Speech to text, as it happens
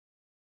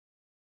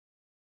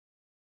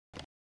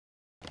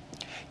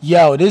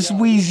Yo, this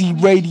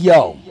Weezy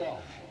Radio.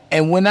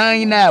 And when I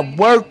ain't at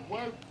work,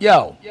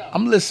 yo,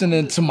 I'm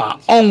listening to my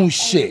own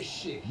shit.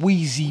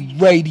 Weezy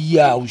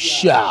Radio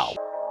Show.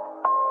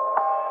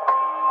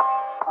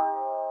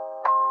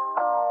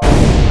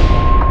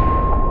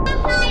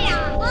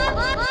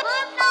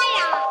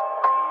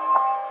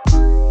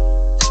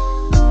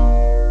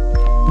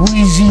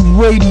 Weezy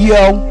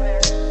Radio.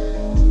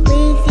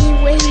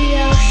 Weezy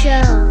Radio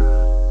Show.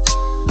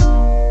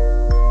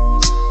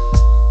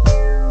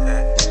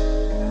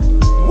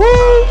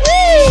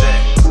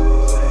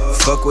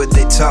 Fuck what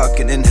they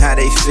talking and how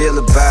they feel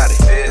about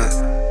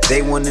it.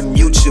 They wanna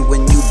mute you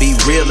when you be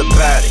real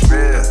about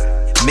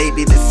it.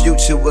 Maybe the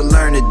future will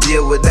learn to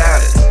deal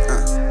without it.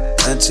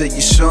 Until you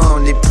show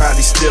them, they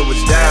probably still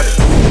was doubted.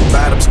 The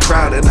bottom's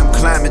crowded, I'm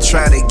climbing,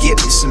 trying to get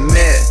me some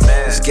air.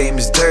 This game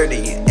is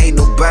dirty, and ain't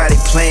nobody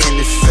playing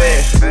it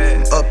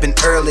fair. I'm up and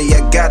early,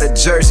 I got a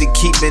jersey,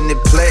 keeping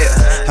it player.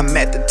 I'm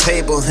at the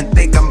table and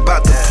think I'm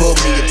about to pull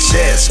me a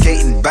chair.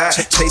 Skating by,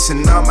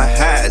 chasing all my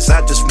highs,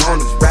 I just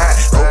wanna ride.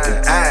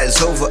 Open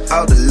eyes over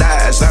all the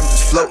lies, I'm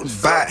just floating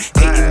by.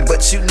 Hating,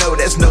 but you know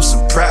that's no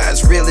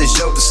surprise. Real is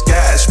your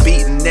disguise,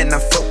 speeding and I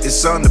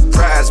focus on the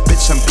prize.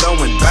 Bitch, I'm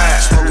blowing by,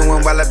 smoking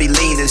one while I be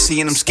leaning,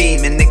 seeing them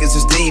scheming, niggas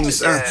is demons,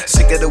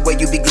 sick of the way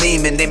you be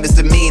gleaming, they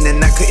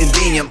misdemeaning, I couldn't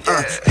be him,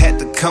 had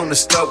to come to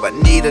stove, I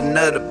need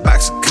another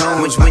box of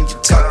cones. When you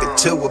talking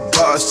to a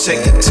boss, check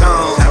the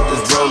tone, I'm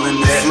just rolling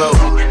the flow,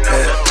 I'm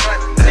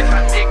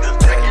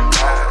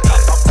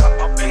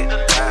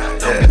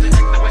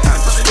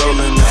just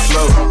rolling the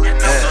flow,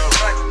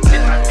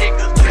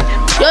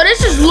 Yo,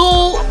 this is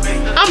Lul,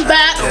 I'm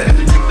back,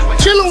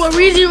 chilling with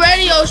Weezy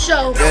Radio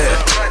Show.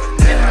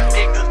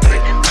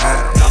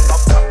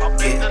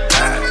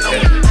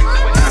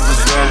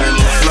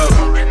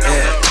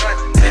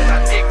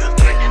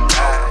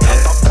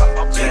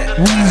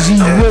 Weezy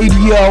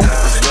Radio.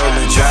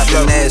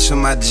 Dropping ash on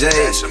my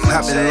J's,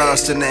 I've been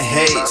lost in the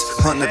haze,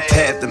 on the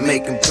path to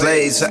making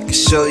plays. I can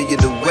show you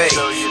the way.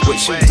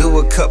 What you do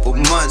a couple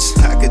months,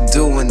 I could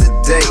do in a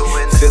day.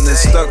 Feeling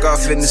stuck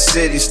off in the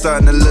city,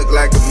 starting to look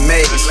like a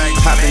maze.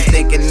 I've been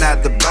thinking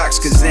out the box,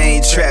 cause they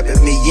ain't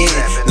trapping me in.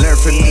 Learn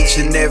from each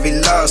and every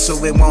loss,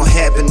 so it won't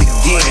happen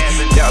again.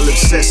 Y'all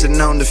obsessing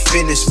on the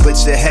finish, but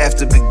you have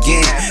to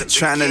begin.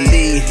 Trying to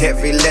lead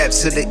every lap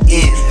to the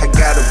end. I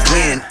gotta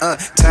win,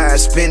 tired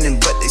spinning,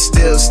 but they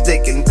still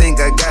sticking. Think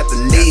I got the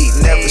lead,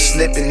 never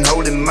slipping,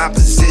 holding my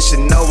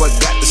position. Know I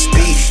got the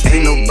speed.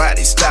 Ain't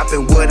nobody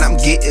stopping what I'm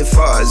getting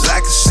far as I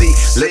can see.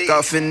 Look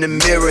off in the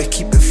mirror,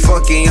 keep it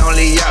funky,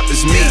 only op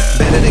is me.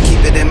 Better to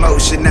keep it in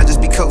motion, not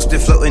just be coasting,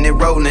 floating and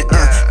rolling.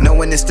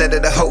 Knowing instead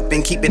of the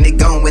hoping, keeping it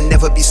going,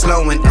 never be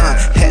slowing.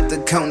 Had to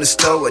come to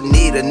store, I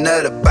need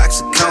another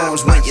box of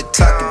cones. When you're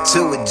talking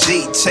to a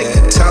G, check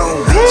the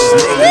tone, bitch,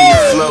 nigga, you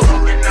flow.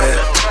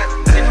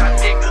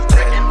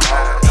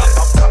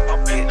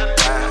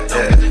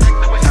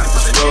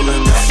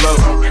 Rolling the flow,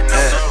 I'm just rolling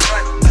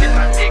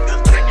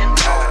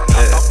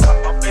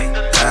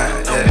the flow,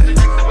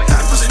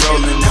 I'm just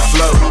rolling the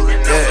flow, I'm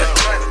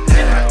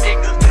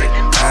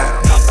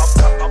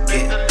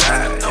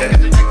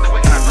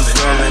just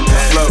rolling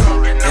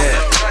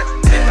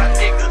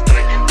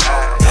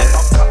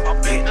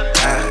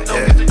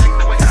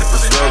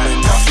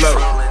the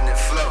flow.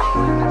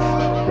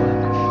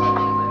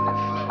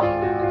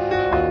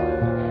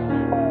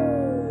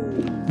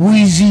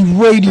 Weezy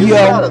Radio. You're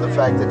proud of the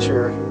fact that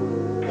you're in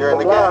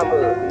the game.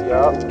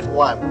 Yeah.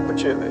 Why? But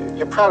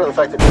you're proud of the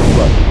fact that you're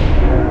what?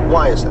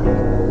 Why is that?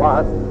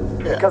 Why?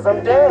 Yeah. Because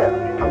I'm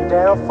down. I'm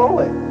down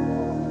for it.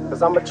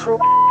 Because I'm a true.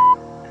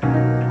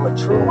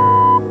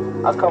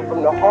 I come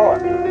from the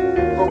heart.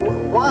 But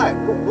why?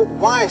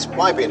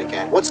 Why be in a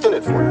gang? What's in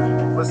it for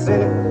you? What's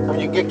in it? I mean,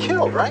 you get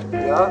killed, right?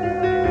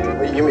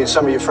 Yeah. You mean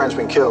some of your friends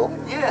been killed?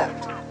 Yeah.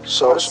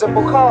 So For the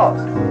simple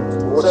cause.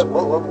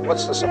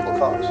 what's the simple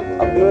cause?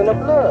 Of being a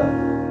blood.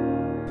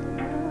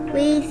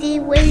 Weezy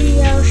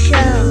Radio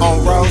Show.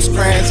 On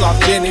Rosecrans off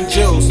gin and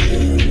juice.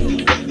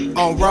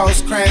 On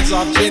Rosecrans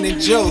off gin and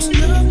juice.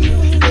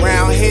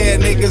 Round here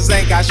niggas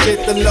ain't got shit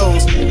to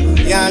lose.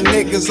 Young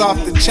niggas off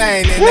the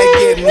chain and they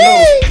getting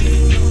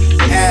loose.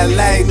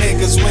 LA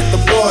niggas with the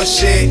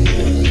bullshit.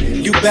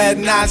 You better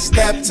not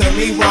step to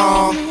me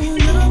wrong.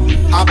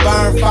 I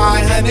burn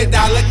 $500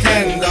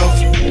 candles.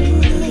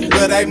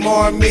 But they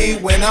more me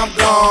when I'm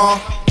gone.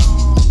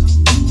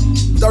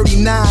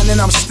 39 and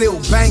I'm still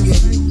banging.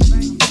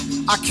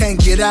 I can't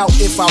get out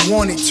if I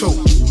wanted to.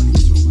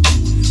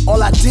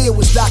 All I did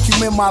was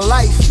document my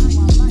life.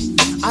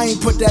 I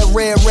ain't put that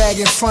red rag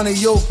in front of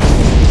you.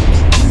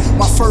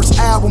 My first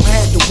album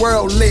had the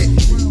world lit.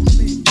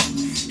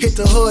 Hit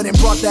the hood and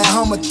brought that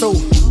Hummer through.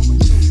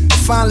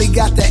 Finally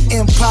got that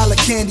Impala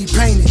candy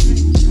painted.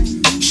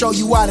 Show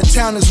you out of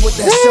towners what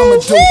that summer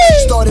do.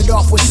 Started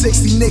off with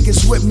 60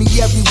 niggas with me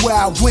everywhere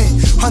I went.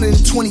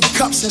 120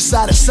 cups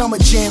inside a summer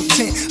jam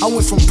tent. I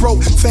went from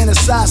broke,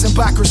 fantasizing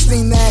by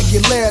Christina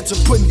Aguilera, to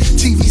putting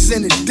TVs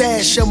in the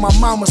dash of my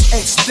mama's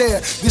ex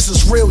there. This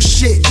is real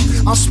shit.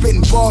 I'm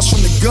spitting balls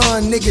from the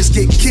gun niggas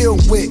get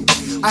killed with.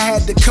 I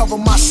had to cover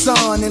my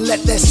son and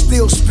let that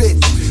steel spit.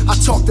 I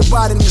talked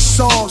about it in the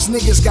songs,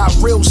 niggas got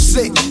real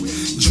sick.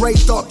 Dre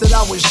thought that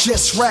I was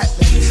just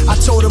rapping. I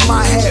told him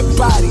I had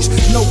bodies,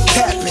 no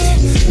capping.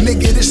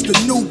 Nigga, this the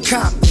new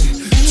Compton.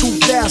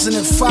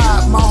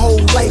 2005, my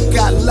whole life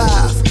got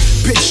live.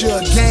 Picture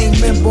a gang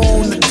member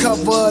on the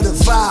cover of the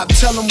Vibe.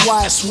 Tell them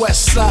why it's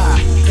West Side.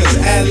 Cause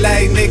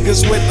LA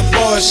niggas with the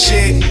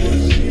bullshit.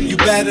 You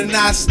better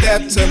not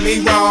step to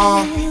me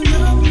wrong.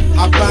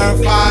 I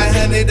burn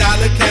 $500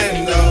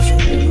 candles.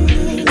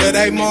 Will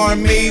they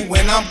mourn me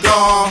when I'm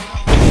gone?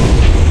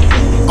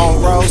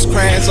 On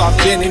Rosecrans off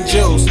gin and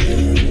juice.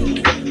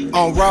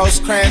 On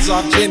Rosecrans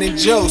off gin and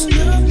juice.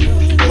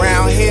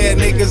 Round here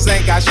niggas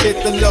ain't got shit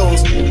to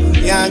lose.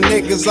 Young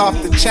niggas off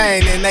the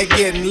chain and they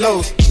getting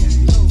loose.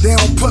 They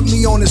don't put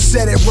me on the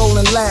set at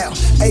Rolling Loud.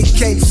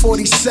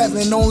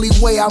 AK-47, only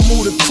way I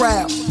move the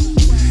crowd.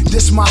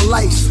 This my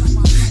life,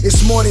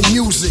 it's more than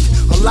music.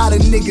 A lot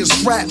of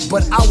niggas rap,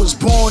 but I was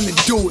born to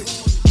do it.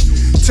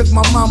 Took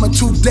my mama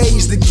 2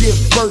 days to give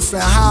birth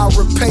and how I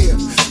repair.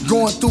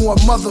 Going through a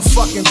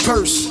motherfucking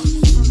purse.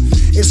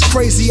 It's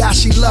crazy how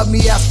she loved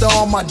me after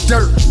all my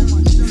dirt.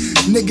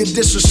 Nigga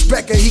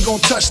disrespect her, he gon'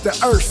 touch the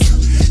earth.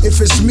 If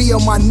it's me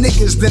or my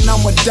niggas, then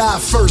I'ma die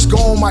first. Go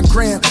on my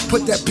gram,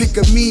 put that pic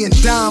of me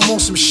and Dime on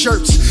some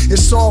shirts.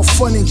 It's all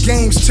fun and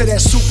games till that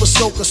super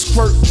soaker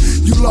squirt.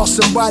 You lost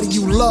somebody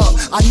you love,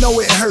 I know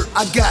it hurt.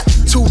 I got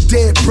 2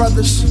 dead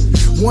brothers,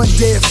 1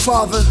 dead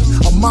father,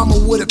 a mama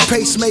with a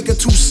pacemaker,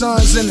 2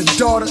 sons and a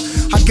daughter.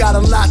 I got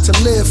a lot to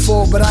live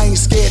for, but I ain't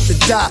scared to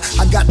die.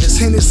 I got this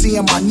Hennessy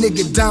and my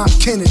nigga Dom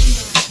Kennedy,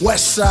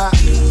 West Side.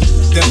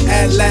 Them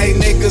LA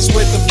niggas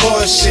with the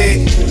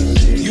bullshit.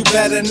 You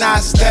better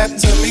not step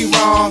to me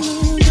wrong.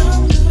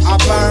 I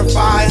burn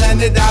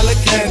 $500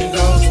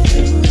 candles.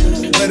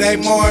 Will they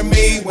mourn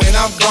me when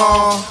I'm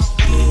gone?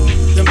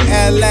 Them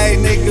LA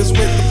niggas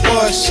with the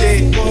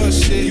bullshit.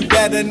 You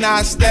better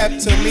not step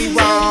to me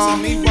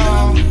wrong.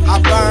 I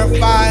burn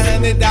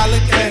 $500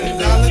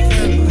 candles.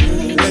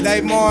 Will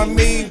they mourn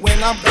me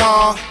when I'm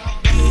gone?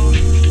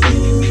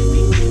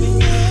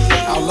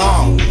 How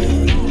long?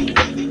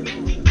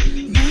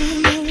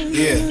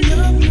 Yeah.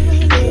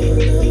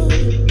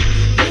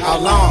 How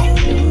long?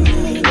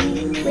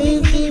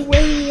 Weezy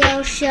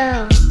Radio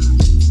Show.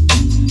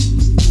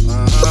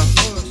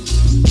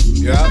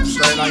 Yeah,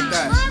 straight like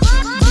that.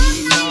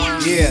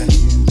 Yeah.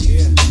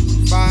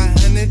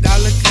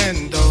 $500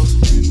 candles.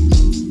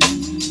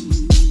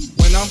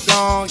 When I'm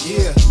gone,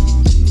 yeah.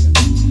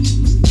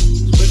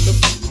 With the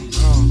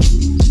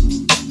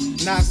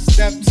not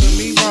step to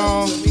me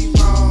wrong. $500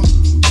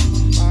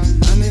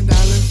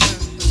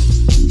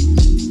 candles.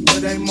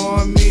 Will they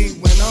mourn me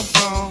when I'm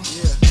gone?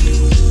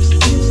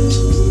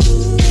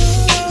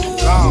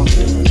 Gone.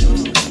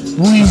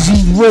 Weezy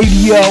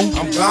Radio.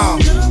 I'm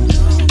gone.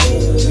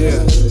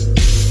 Yeah.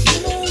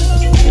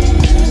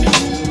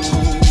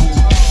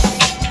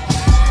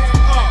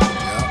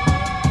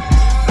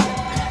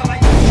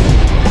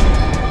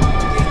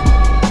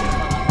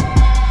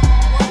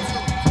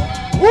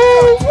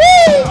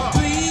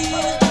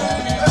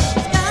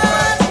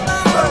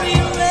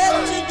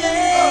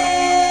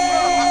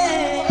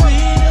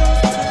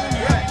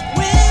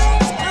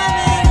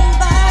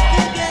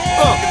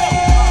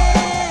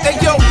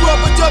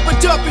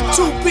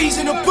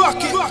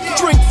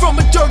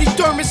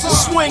 And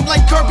swing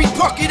like Kirby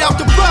Puckett out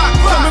the box.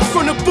 Coming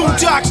from the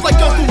boondocks like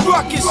Uncle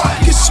Ruckus.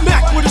 Get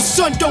smacked where the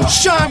sun don't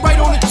shine right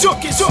on the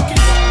tuchus.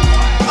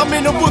 I'm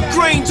in the wood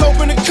grains,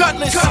 open a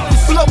cutlass.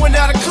 Blowing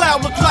out a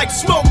cloud, look like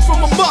smoke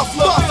from a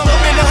muffler.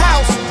 I'm in the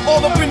house,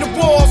 all up in the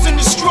walls and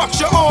the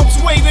structure. Arms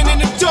waving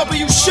in a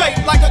W shape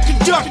like a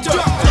conductor.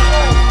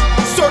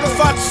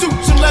 Certified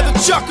suits and leather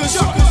chuckers.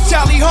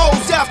 Tally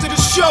hoes after the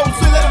shows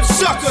and let them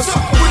suck us.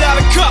 Without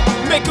a cup,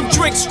 make them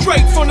drink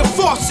straight from the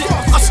faucet.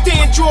 I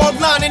stand, draw a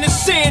line in the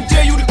sand,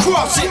 dare you to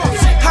cross it.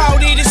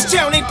 Howdy, this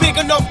town ain't big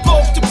enough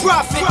both to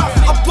profit.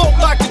 I bolt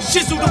like the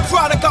chisel, the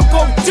product, I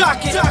both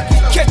dock it.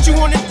 Catch you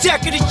on the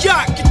deck of the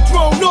yacht, get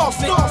thrown off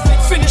it.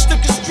 Finish the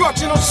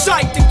construction on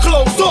site, then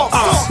close off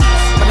it.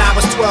 When I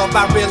was 12,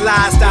 I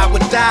realized I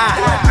would die.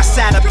 I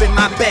sat up in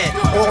my bed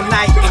all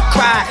night and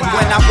cried. And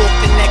when I woke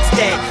the next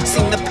day,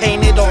 seemed to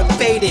paint it all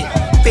faded.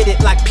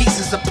 Fitted like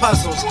pieces of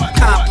puzzles,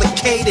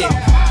 complicated.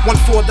 1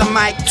 for the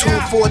mic, 2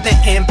 for the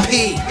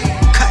MP.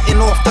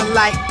 Cutting off the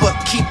light, but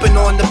keeping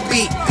on the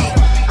beat.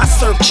 I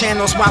surf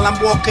channels while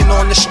I'm walking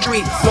on the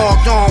street.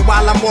 Logged on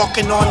while I'm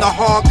walking on the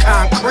hard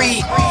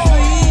concrete.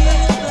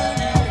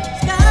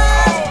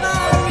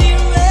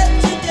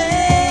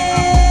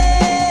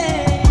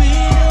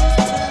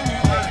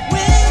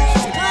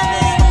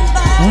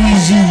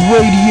 Weezy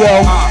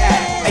Radio.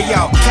 Hey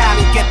yo,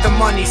 Cali get the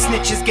money,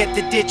 snitches get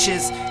the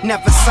ditches.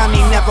 Never sunny,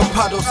 never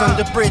puddles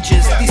under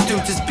bridges. These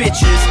dudes is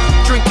bitches.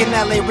 Drinking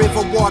LA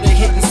River water,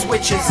 hitting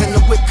switches. And the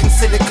whip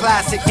considered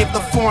classic, give the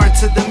foreign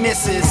to the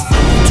missus.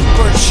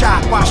 2-bird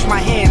shot, wash my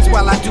hands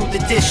while I do the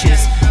dishes.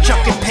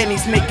 Chucking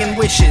pennies, making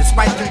wishes,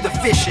 right through the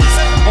fishes.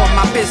 On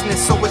my business,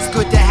 so it's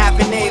good to have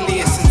an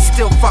alias. And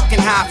still fucking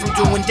high from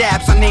doing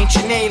dabs on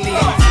ancient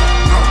aliens.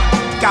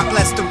 God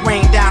bless the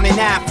rain down in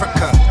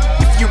Africa.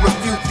 If you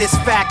refute this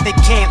fact, they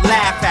can't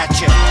laugh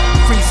at you.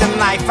 Freezing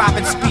life, I've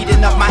been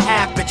speeding up my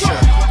aperture.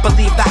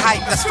 Believe the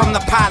hype that's from the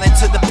pilot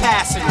to the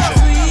passenger.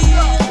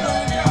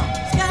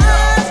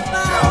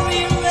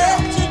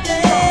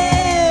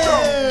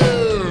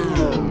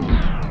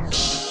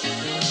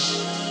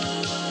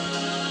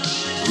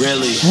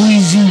 Really?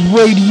 Weezy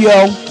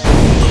Radio.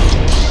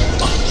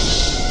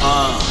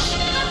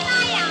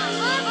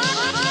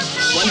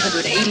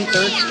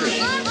 183rd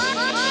Street.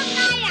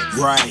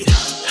 Right.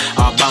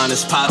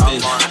 Arbonne's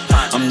poppin'.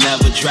 I'm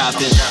never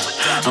dropping.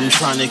 I'm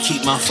trying to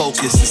keep my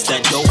focus. It's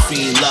that dope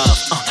fiend love.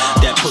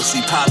 That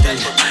pussy poppin'.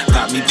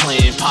 Got me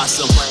playing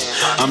possum.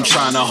 I'm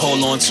trying to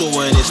hold on to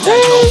it. It's that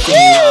dope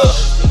fiend love.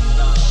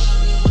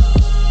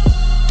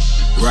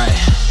 Right.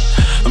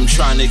 I'm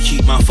trying to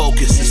keep my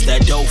focus. It's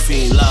that dope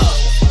fiend love.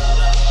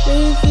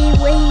 Weezy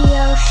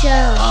Radio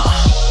Show.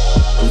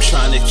 I'm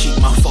trying to keep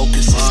my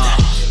focus. It's that.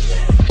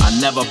 I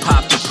never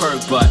popped a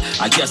perk, but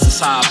I guess it's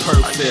how a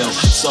perk feel.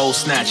 Soul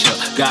snatcher,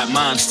 got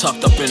mines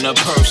tucked up in her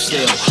purse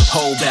still.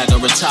 Whole bag, a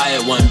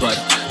retired one, but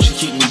she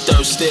keep me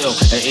thirst still.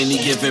 At any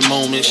given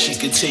moment, she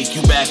could take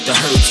you back to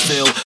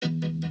Hurtsville.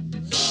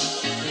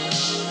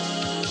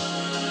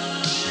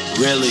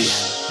 Really?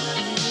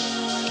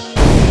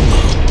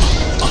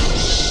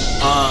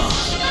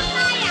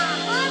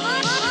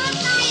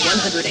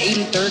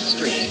 183rd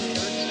Street.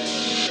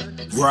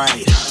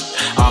 Right.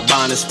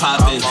 Arbonne's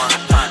poppin'.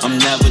 I'm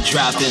never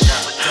dropping.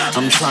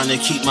 I'm trying to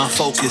keep my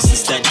focus.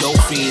 It's that dope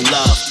fiend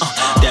love.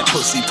 That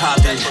pussy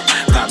poppin'.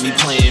 Got me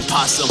playing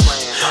possum.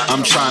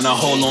 I'm trying to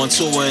hold on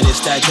to it. It's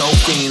that dope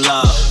fiend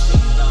love.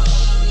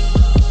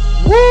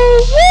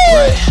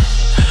 Right.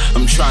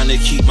 I'm trying to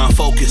keep my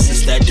focus.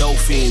 It's that dope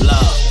fiend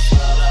love.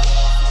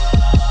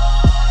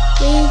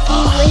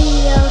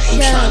 I'm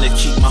trying to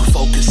keep my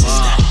focus. It's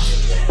that.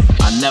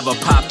 I never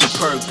popped a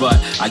perk, but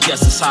I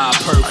guess it's how a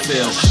perk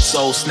feel.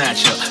 Soul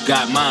snatcher,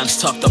 got mines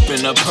tucked up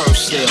in her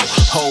purse still.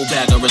 Whole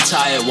bag, a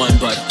retired one,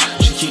 but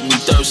she keep me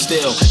thirst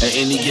still. At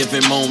any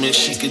given moment,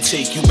 she could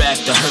take you back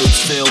to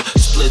Hurtsville,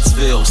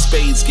 Splitsville,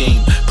 Spades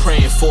game,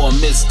 praying for a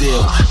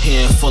misdeal.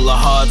 Handful of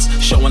hearts,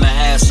 showing her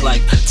ass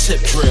like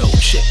tip drill.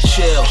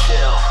 Chill,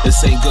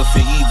 this ain't good for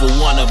either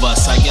one of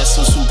us. I guess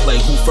it's who play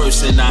who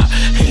first, and I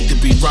hate to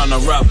be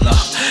runner-up.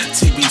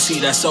 TBT,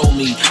 that's old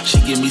me. She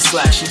give me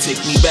slack, she take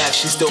me back,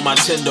 she still my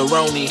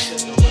tenderoni.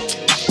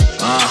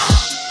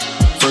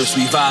 First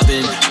we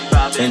vibing,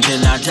 and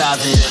then I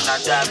dive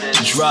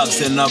in.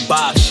 Drugs in a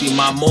box, she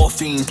my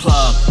morphine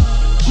plug.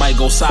 Might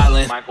go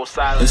silent,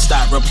 and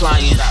stop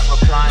replying.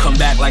 Come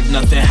back like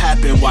nothing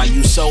happened, why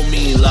you so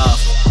mean, love?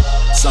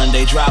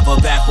 Sunday driver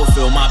back will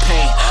feel my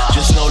pain.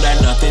 Just know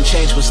that nothing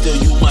changed, but still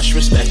you must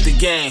respect the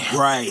game.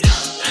 Right,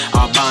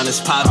 Arbonne's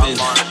poppin'.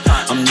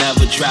 I'm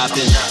never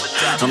dropping.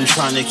 I'm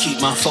trying to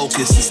keep my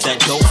focus. It's that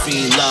dope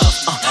fiend love.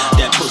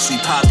 That pussy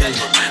poppin'.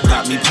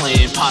 Got me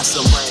playing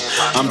possum.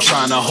 I'm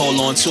trying to hold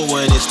on to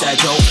it. It's that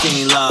dope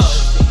fiend love.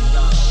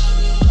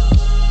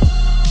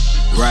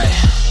 Right.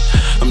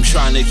 I'm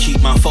trying to keep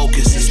my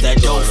focus. It's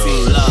that dope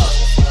fiend love.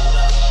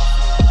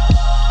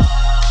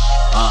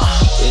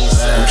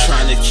 I'm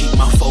trying to keep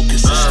my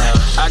focus.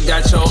 I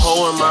got your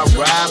hoe in my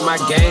ride, my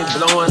game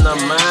blowing her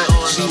mind.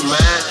 She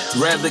mine,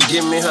 rather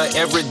give me her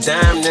every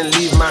dime than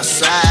leave my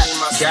side.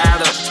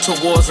 Got her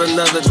towards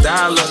another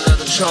dollar,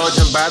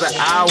 charging by the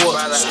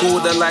hour.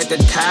 Schooled her like a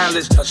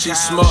college. She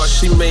smart,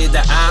 she made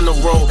the honor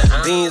roll.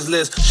 Dean's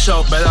list,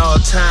 sharp at all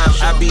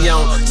times. I be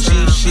on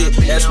G shit,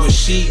 that's what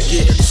she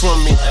get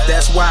from me.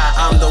 That's why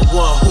I'm the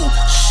one who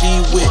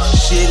she with.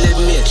 She'll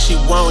admit she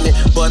want it,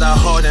 but her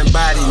heart and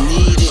body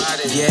need it.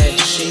 Yeah,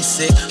 she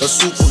sick, a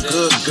super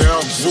good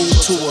girl, grew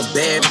to a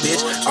bad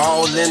bitch.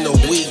 All in the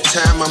week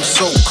time, I'm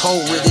so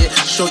cold with it.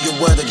 Show you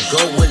where to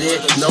go with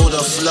it. Know the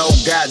flow,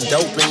 got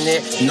dope in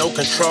it. No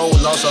control,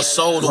 lost her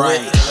soul to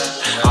it.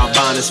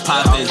 Arbonne's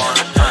poppin'.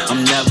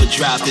 I'm never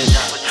dropping.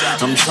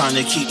 I'm trying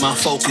to keep my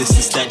focus.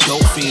 It's that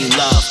dope fiend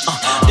love.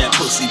 That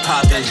pussy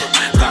poppin'.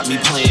 Got me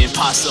playing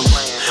possum.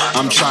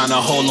 I'm trying to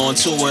hold on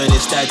to it.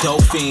 It's that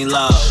dope fiend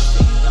love.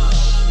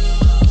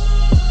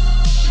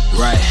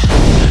 Right.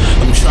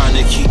 I'm trying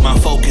to keep my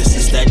focus.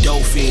 It's that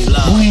dope fiend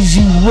love.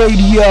 Weezy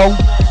Radio.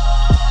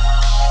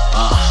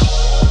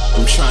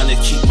 I'm trying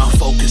to keep my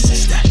focus.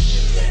 It's that.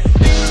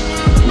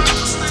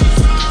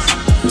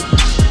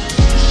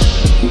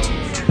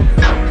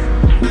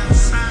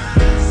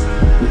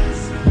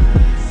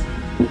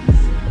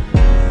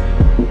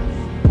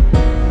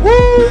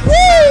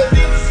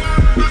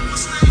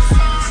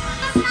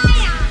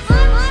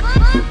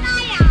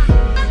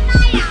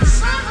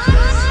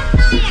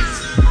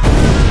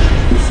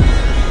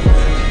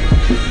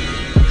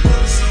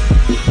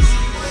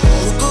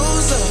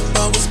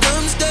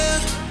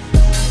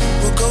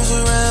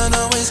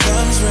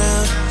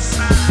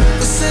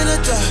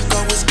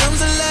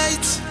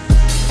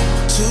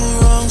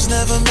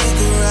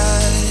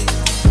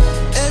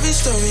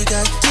 Story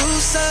got two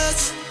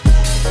sides,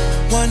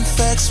 one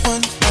facts,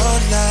 one all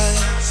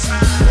lies.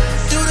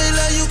 Do they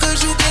love you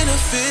cause you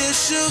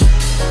beneficial?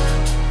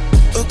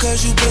 or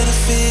cause you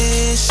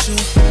beneficial.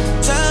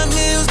 Time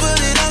heals, but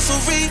it also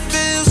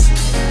refills.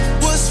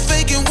 What's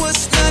fake and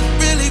what's not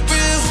really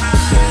real?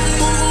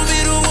 Who gon' be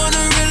the one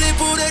to really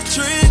pull that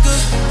trigger?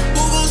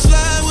 Who gon'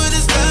 slide with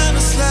his time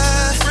to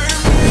slide?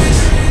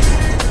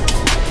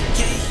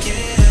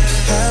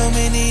 How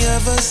many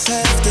of us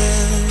have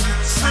them?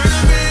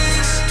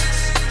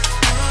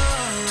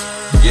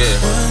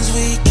 Ones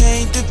we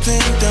can't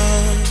depend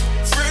on.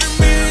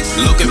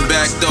 Looking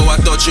back though, I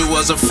thought you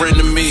was a friend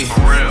to me.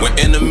 When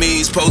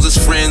enemies pose as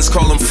friends,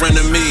 call them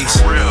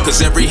frenemies.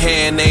 Cause every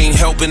hand ain't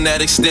helping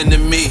that extended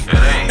me.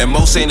 And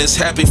most ain't as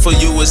happy for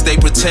you as they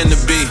pretend to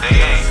be.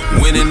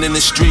 Winning in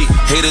the street,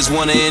 haters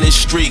wanna end the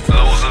streak.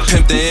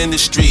 Pimp the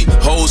industry,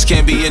 hoes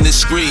can't be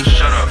indiscreet.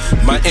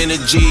 My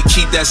energy,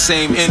 keep that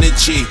same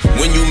energy.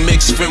 When you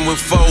mix friend with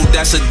foe,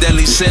 that's a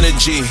deadly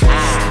synergy.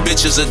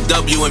 Bitches a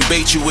W and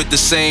bait you with the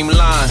same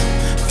line.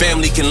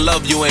 Family can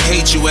love you and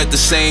hate you at the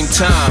same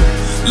time.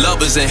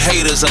 Lovers and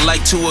haters are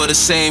like two of the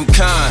same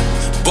kind.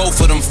 Both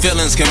of them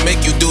feelings can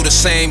make you do the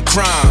same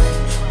crime.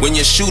 When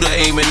your shooter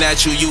aiming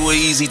at you, you an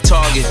easy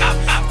target.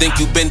 Think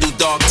you been through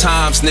dark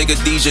times, nigga,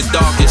 these your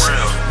darkest.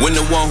 When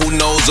the one who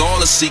knows all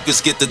the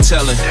secrets get to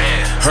telling.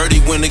 Heard he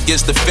went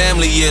against the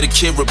family, yeah, the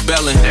kid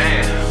rebelling.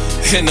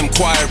 In them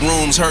quiet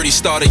rooms, heard he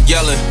started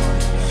yelling.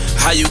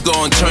 How you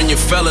gon' turn your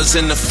fellas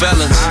into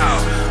felons?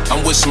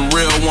 I'm with some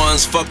real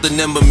ones, fuck the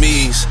nimble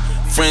me's.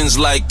 Friends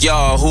like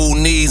y'all, who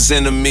needs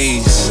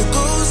enemies? What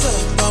goes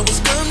up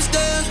always comes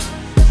down.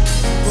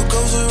 What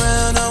goes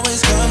around always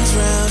comes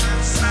round.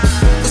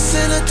 What's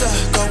in the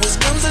dark always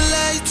comes a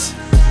light.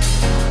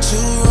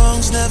 Two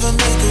wrongs never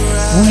make a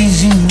right.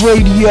 Weezy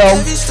Radio.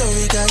 Every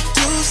story got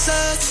two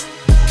sides.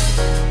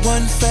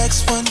 One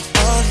facts, one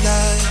all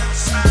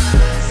lies.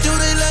 Do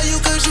they love you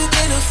cause you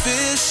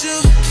beneficial?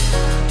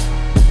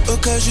 Or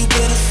cause you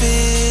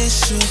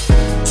beneficial?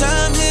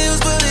 Time heals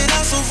but it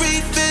also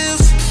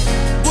refills.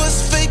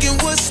 What's fake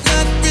and what's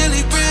not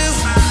really real?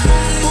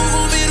 Who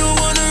gon' be the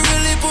one to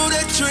really pull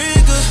that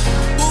trigger?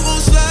 Who gon'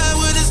 slide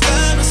with his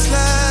time to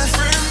slide?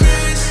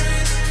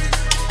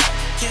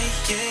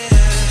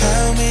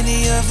 How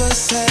many of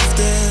us have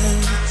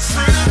them?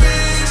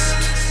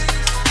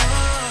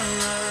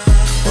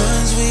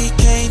 Ones we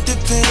can't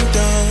depend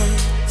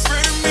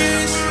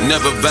on.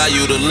 Never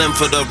value the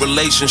length of the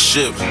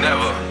relationship.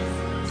 Never.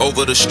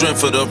 Over the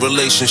strength of the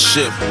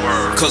relationship.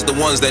 Cause the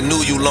ones that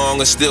knew you long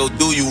and still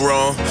do you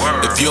wrong.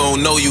 If you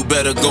don't know, you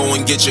better go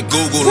and get your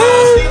Google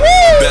on.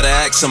 Better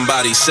ask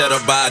somebody, set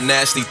up by a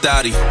nasty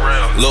thotty.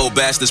 Little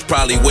bastards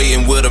probably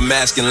waiting with a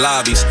mask in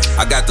lobbies.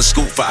 I got the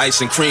scoop for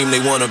ice and cream, they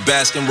wanna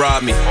bask and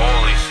rob me.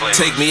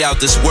 Take me out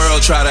this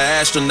world, try to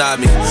astronaut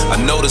me. I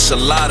notice a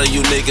lot of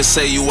you niggas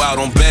say you out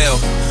on bail.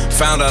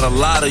 Found out a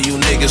lot of you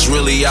niggas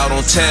really out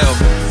on tail.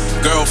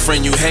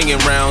 Girlfriend you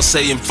hanging around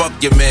saying fuck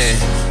your man.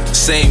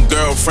 Same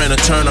girlfriend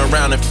to turn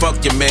around and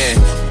fuck your man.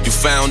 You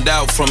found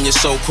out from your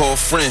so-called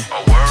friend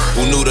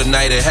who knew the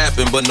night it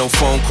happened but no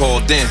phone call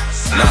then.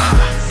 Nah,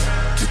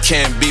 you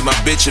can't be my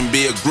bitch and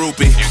be a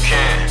groupie.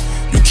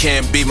 You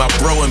can't be my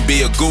bro and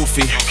be a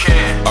goofy.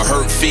 A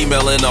hurt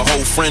female and a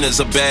whole friend is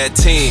a bad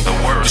team.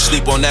 You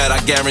sleep on that, I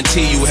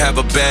guarantee you have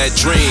a bad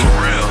dream.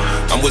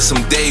 I'm with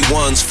some day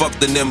ones, fuck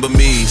the nimble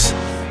me's.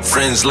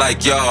 Friends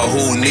like y'all,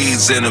 who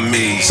needs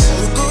enemies?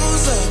 What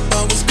goes up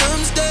always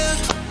comes down.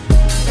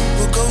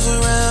 What goes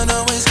around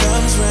always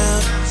comes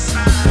round.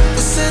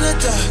 What's in the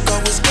dark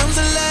always comes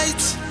a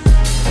light.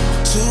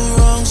 Two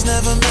wrongs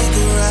never make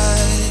a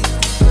right.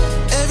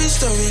 Every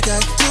story got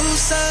two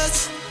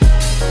sides.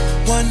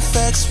 One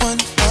facts,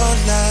 one all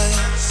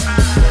lies.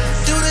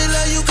 Do they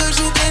love you cause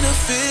you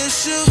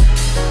beneficial?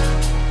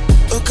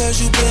 Or cause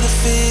you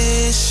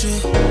beneficial?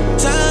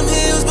 Time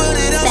heals but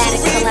it also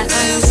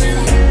refills.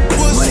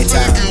 Money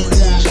time.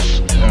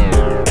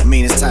 I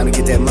mean, it's time to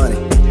get that money.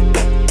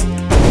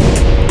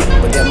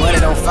 But that money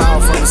don't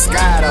fall from the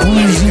sky, though.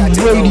 Man. You got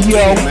to go get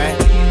it, man.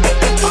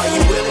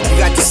 You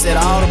got to set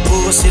all the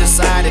bullshit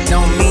aside that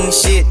don't mean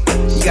shit.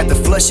 You got to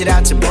flush it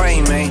out your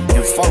brain, man,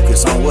 and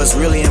focus on what's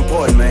really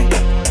important, man.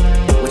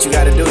 What you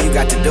gotta do, you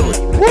got to do it.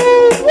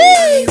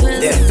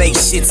 That fake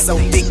shit's so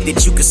thick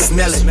that you can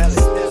smell it.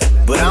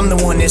 But I'm the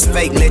one that's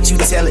fake, let you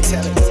tell it.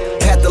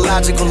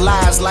 Pathological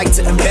lies like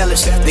to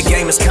embellish. The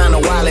game is kinda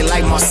wily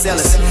like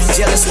Marcellus.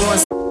 Jealous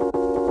ones.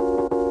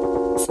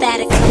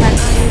 Static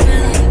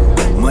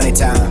Selector. Money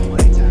time.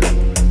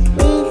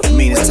 I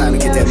mean, it's time to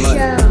get that money.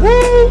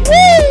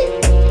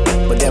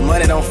 But that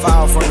money don't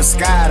fall from the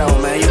sky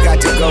though, man. You got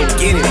to go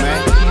get it,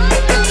 man.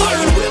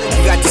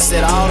 You got to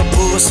set all the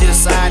bullshit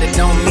aside that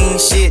don't mean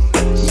shit.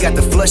 You got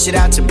to flush it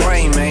out your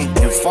brain, man,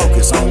 and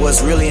focus on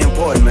what's really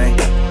important, man.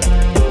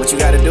 What you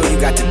gotta do, you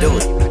got to do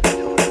it.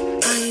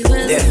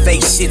 That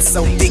fake shit's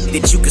so thick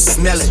that you can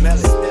smell it.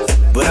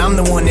 But I'm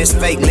the one that's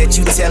fake, let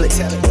you tell it.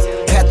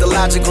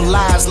 pathological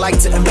lies like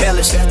to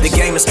embellish. The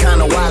game is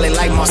kinda wily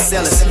like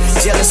Marcellus.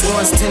 Jealous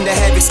ones tend to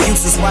have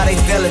excuses why they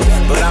feel it,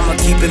 but I'ma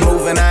keep it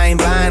moving, I ain't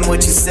buying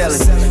what you selling.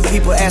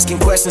 People asking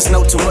questions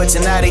know too much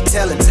and now they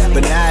telling,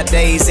 but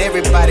nowadays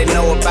everybody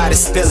know about it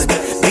spilling.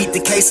 Beat the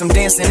case, I'm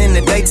dancing in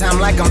the daytime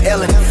like I'm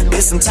Ellen.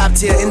 This some top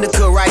tier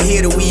indica right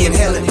here that we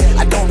inhaling.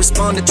 I don't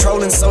respond to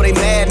trolling, so they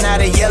mad, now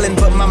they yelling,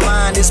 but my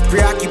mind is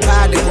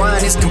preoccupied, the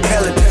grind is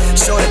compelling.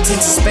 Short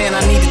attention span,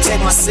 I need to check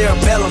my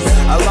cerebellum.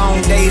 A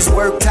long day's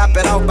work, top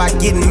it off by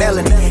getting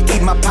melon.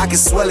 Keep my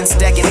pockets swelling,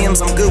 stacking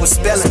M's, I'm good with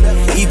spelling.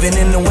 Even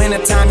in the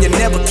wintertime, you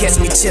never catch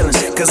me chillin',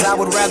 cause I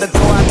would rather go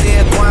out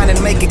there, grind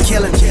and make a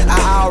killing.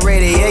 I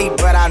already ate,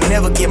 but I'll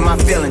never get my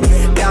feeling.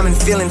 Diamond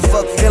feeling,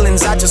 fuck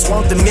feelings, I just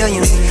want the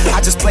millions. I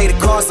just play the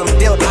cards I'm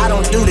dealt, I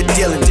don't do the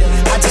dealing.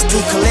 I just do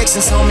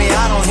collections, homie,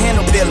 I don't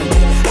handle billing.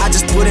 I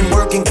just put in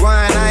work and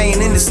grind, I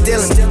ain't into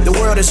stealing. The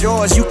world is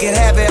yours, you can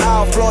have it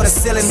all, floor to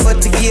ceiling.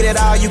 But to get it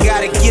all, you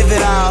gotta give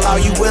it all. Are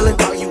you willing?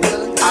 Are you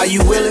willing? Are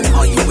you willing?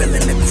 Are you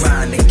willing to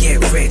grind and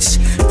get rich?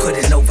 Put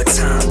in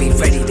overtime, be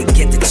ready to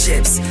get the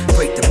chips.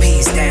 Break the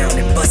peas down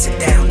and bust it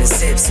down to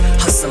zips.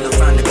 Hustle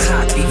around the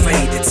clock, be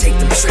ready to take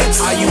them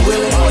trips. Are you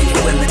willing? Are you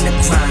willing to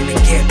grind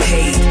and get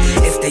paid?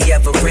 If they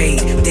ever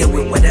raid, deal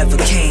with whatever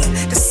came.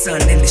 The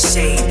sun in the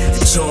shade,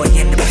 the joy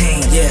and the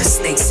pain. Yeah,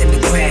 snakes in the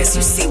grass,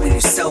 you see when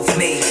you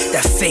self-made.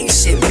 That fake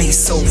shit be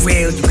so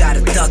real, you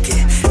gotta duck it.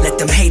 Let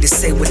them haters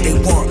say what they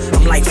want,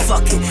 I'm like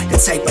fuck it. The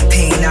type of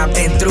pain I've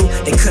been through,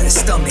 they couldn't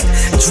stomach.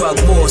 Drug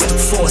wars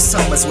through 4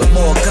 summers with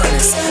more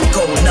gunners.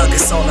 Gold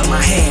nuggets all in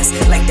my hands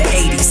like the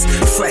 80s.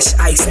 Fresh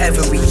ice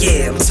every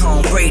year, I'm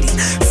Tom Brady.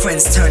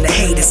 Friends turn to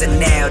haters and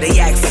now they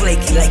act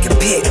flaky like a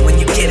pig. When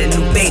you get a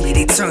new baby,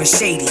 they turn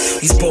shady.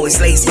 These boys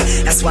lazy,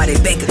 that's why they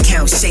bank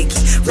account shaky.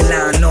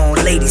 Relying on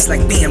ladies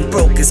like being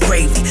broke is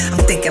gravy.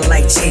 I'm thinking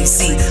like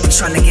Jay-Z, I'm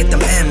trying to get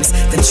them M's,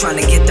 then trying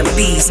to get them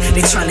B's,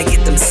 they trying to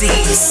get them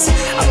Z's.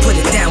 I put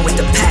it down with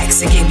the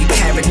packs and gave me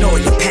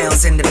paranoia.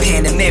 Pounds in the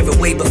Panamera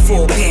way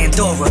before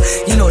Pandora.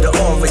 You know the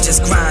aura,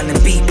 just grind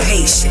and be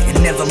patient.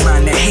 And never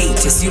mind the hate,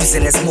 just use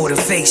it as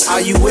motivation.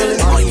 Are you willing?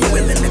 Are you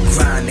willing to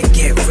grind and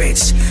get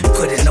rich?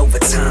 Put in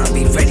overtime,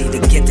 be ready to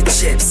get the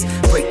chips.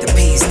 Break the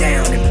peas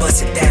down and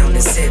bust it down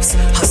to zips.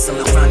 Hustle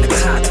around the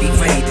clock, be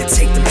ready to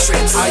take them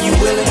trips. Are you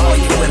willing? Are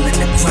you willing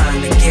to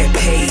grind and get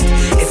paid?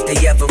 If they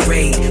ever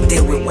raid,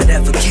 deal with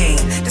whatever came.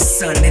 The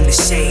sun in the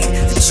shade,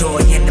 the joy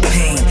and the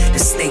pain. The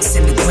snakes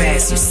in the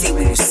grass, you see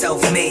when you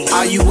self-made.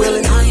 Are you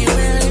willing? Are you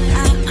willing?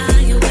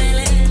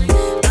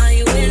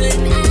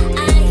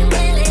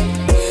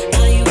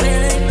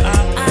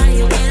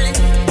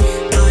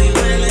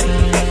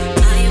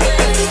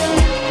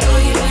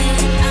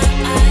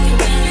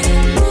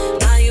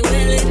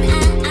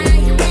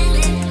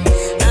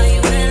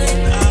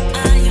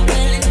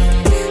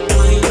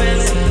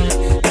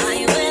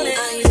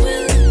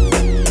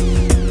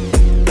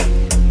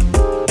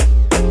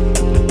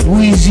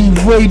 Weezy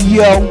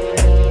Radio.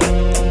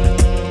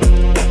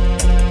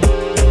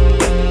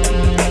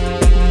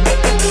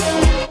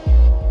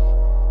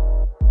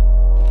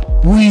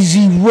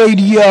 Weezy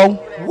Radio.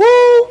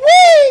 Woo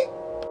wee!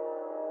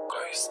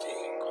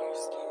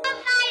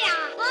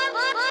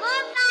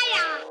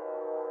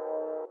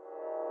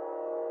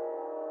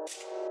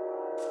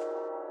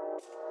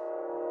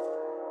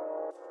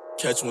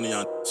 Catch one of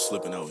y'all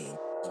slipping out here.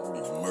 It's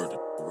gonna be a murder.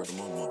 The word of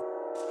my mother.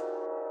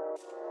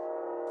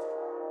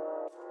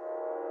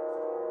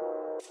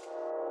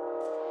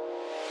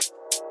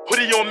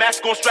 Hoodie on,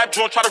 mask on, strap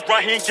drawn, try to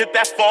run, he ain't get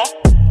that far.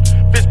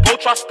 Fist blow,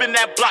 try spin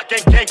that block,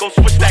 gang, go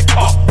switch that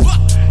car.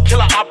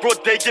 Killer, I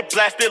broad day, get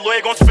blasted,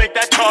 lawyer gon' spank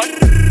that card.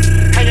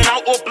 Hanging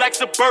out all black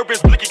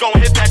Suburbans, Blicky gon'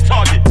 hit that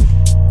target.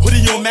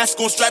 Hoodie on,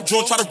 mask on, strap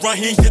drawn, try to run,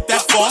 he ain't get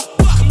that far.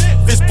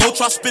 Fist blow,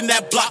 try spin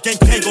that block, gang,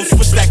 go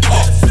switch that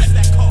car.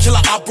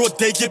 Killer, I broad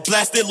day, get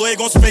blasted, lawyer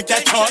gon' spank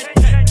that card.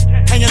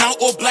 Hanging out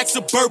all black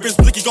Suburbans,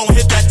 Blicky gon'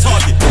 hit that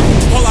target.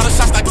 Whole lot of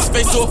shots like his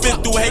face off, in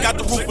through a hay, got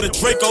the roof with a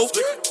Draco.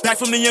 Back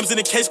from the M's in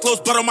the case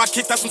closed, blood on my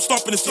kicks, that's from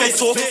stomping his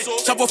face off.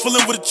 Chop off a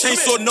limb with a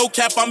chainsaw, no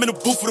cap, I'm in the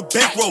booth with a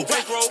bankroll.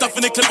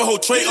 Stuffing the clip a whole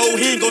tray, oh,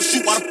 he ain't gon'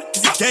 shoot, why the f***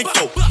 is he gang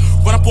though?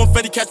 Run up on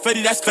Fetty, catch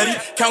Fetty, that's Fetty.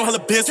 Count hella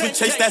bins, we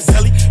chase that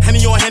Zelly.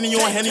 Henny on Henny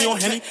on Henny on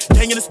Henny.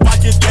 Gang in the spot,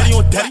 get daddy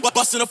on daddy.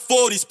 Bustin' a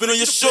 40, spin on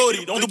your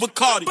shorty, don't do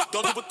Bacardi.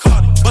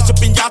 Bust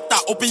up in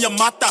Yata, open your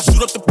mata,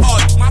 shoot up the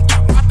party.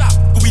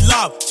 We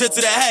live, shit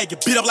to the head,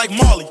 get beat up like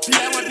Marley.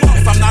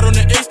 If I'm not on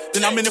the ace,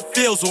 then I'm in the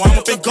fields, or I'm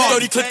up in guard.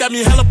 30 clip that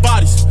mean hella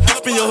bodies.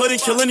 Spin your hood and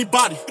kill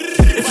anybody.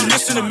 If you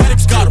listen, the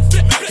medics got him.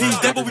 He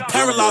ain't dead, but we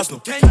paralyzed him.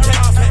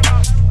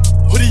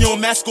 Hoodie on,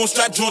 mask on,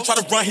 strap drawn, try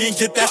to run, he ain't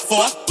get that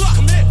far.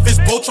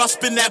 Fist blow, try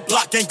spin that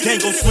block, gang,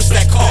 gon' switch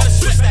that car.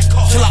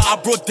 Killer, I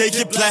broad day,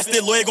 get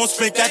blasted, lawyer gon'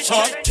 spank that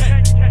charge.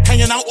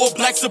 Hanging out all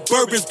black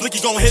Suburbans,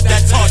 Blicky gon' hit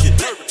that target.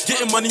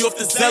 Getting money off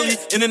the zelly,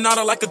 in and out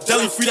of like a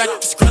deli, free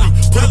that skelly.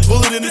 Put a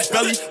bullet in his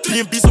belly,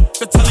 B&B's a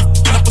telly,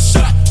 up a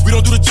shot. We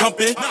don't do the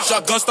jumping,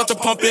 shotgun start to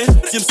pumping.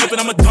 See him slipping,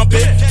 I'ma dump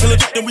it. Kill it,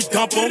 then we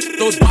dump him.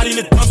 Throw his body in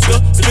the dumpster,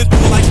 spin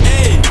through like,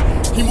 ayy.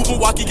 He moving,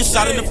 walk, he get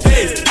shot in the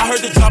face. I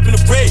heard the drop in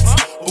the brakes.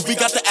 but we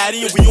got the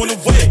Addy and we on the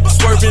way.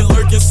 Swerving,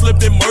 lurking,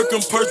 slipping,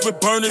 murking, purge with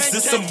burners.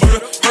 This a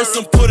murder.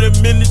 Person put him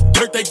in the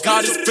dirt. They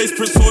got his face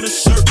prints on his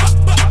shirt.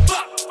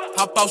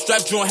 Hop out,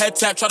 strap, joint, head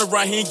tap, try to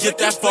run, he ain't get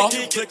that far.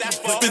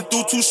 Been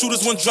through 2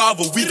 shooters, 1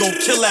 driver, we gon'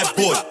 kill that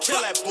boy.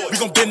 We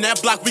gon' bend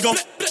that block, you gon'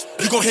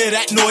 hear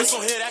that noise.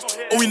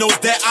 All we know is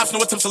that ops, know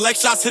what time select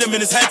shots, hit him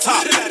in his head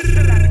top.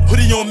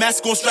 Hoodie on,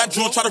 mask on, strap,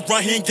 joint, try to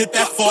run, he ain't get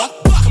that far.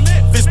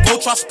 This boat,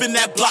 try spin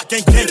that block,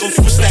 gang, gon'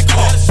 switch that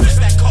car.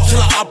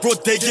 Killer, I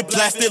brought day, get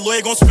blasted,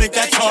 lawyer gon' spank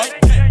that card.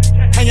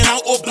 Hanging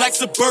out all black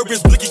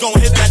Suburbans, Blicky gon'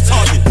 hit that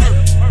target.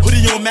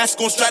 Hoodie on, mask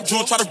on, strap,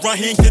 joint, try to run,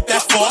 he ain't get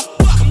that far.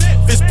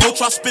 This boat,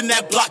 try spin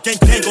that block, gang,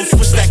 gon'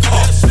 switch that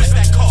car.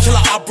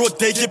 Killer, I brought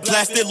day, get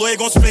blasted, lawyer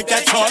gon' spank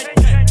that card.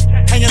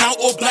 Hanging out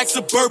all black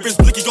Suburbans,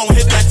 Blicky gon'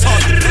 hit that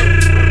target.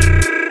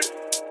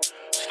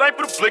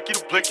 Sniper the blicky,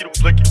 the blicky, the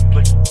blicky, the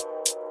blicky.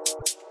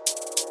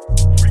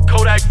 Free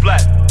Kodak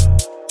Black.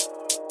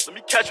 Let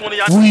me catch one of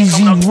y'all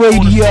Weezy coming out the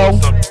Radio.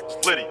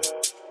 Splitty.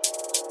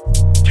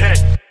 Okay.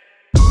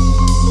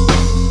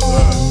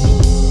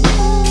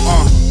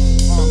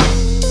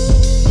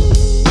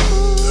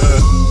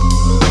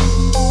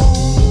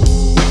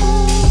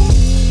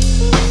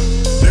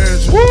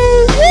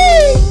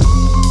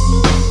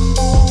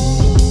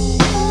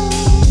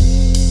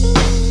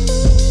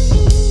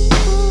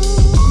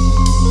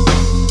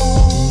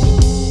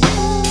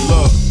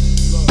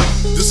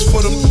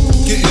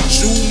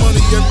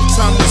 Every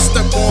time they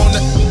step on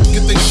it,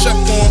 get they chef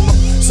on.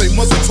 Say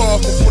muzzle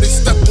talk before they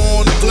step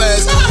on the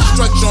glass.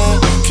 Stretch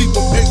on, keep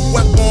a big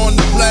weapon on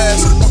the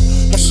blast.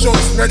 My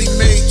shorts ready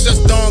made,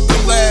 just done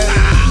collab.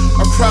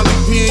 I'll probably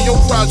be in your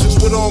projects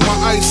with all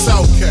my ice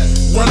out.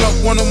 Run up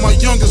one of my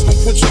youngest, gon'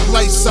 put your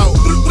lights out.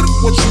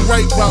 What you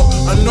write about?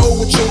 I know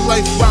what your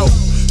life about.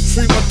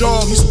 Free my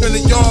dog, he spin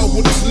the yard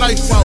with his knife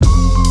out.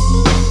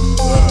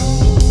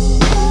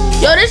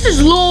 Yo, this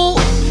is Lul.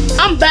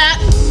 I'm back.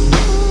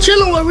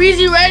 Chillin' with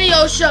Weezy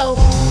Radio Show.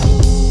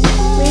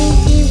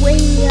 Weezy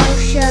Radio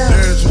Show.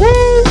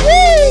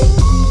 Woo-wee!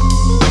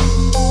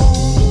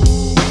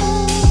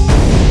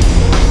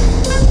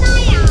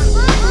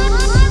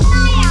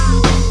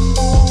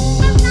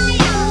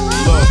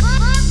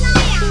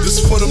 This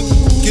for them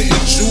getting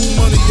Jew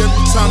money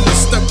every time they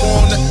step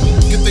on it.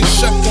 Get they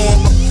chef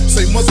on.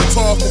 Say muzzle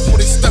talk before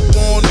they step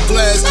on the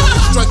glass.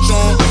 Stretch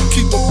on,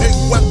 keep a big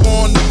weapon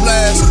on the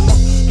blast.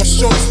 My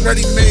shorts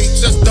ready made,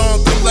 just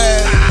done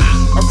collab.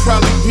 I'll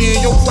probably be in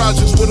your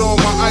projects with all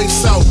my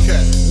ice out.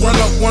 Run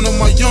up one of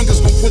my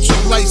youngest, gon' put your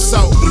lights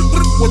out.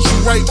 What you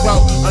write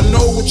about? I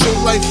know what your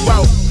life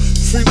about.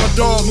 Free my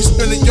dog, he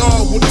spin the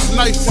yard with his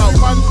knife out.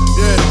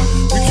 Yeah,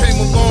 we came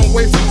a long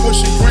way from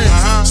pushing grams.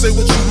 Say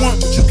what you want,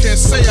 but you can't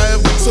say I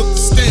ever took the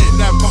stand.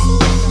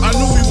 I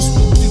knew he was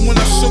when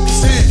I shook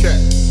his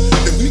hand.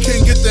 If we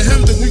can't get to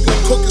him, then we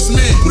gon' cook his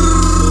man.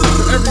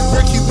 For every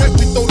brick he whip,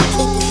 we throw the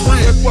cook a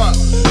grand.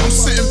 I'm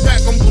sitting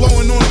back, I'm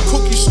blowing on a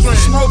cookie strand.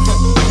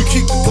 We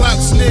keep the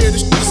Glocks near,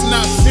 this shit's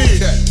not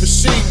fair.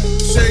 Machine,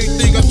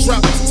 everything I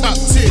drop is top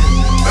tier.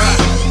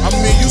 I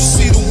mean, you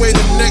see the way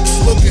the neck's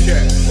looking.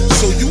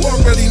 So you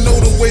already know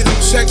the way the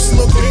checks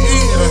looking.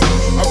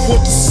 I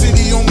put the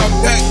city on my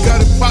back, got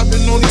it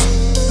popping on these.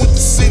 Put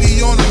the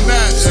city on the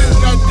map.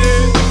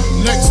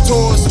 Next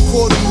tour is a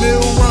 $250,000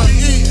 run.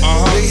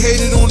 They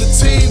hated on the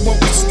team, but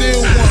we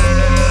still won.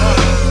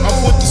 I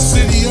put the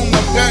city on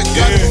my back,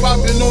 got it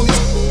popping on these.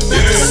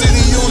 Put the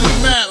city on the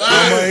map.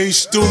 I'm a A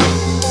student.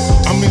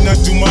 I mean, I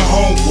do my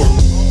homework.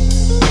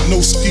 No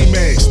ski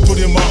mask, put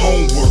in my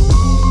own work.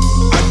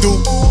 I do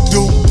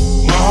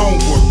my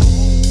homework.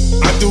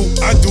 I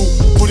do,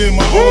 put in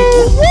my own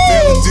work.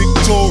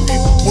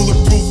 Valedictorian,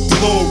 bulletproof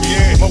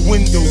DeLorean. My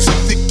windows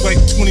thick like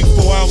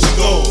 24-hour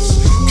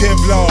stars.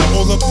 Kevlar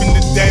all up in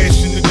the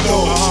dash and the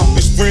doors.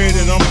 It's rare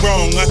that I'm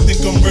wrong, I think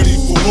I'm ready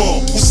for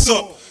war. What's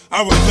up? I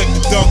reflect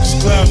the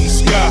darkest cloud in the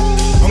sky.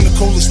 I'm the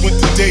coldest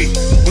winter day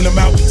when I'm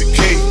out with the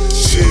K.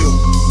 Chill,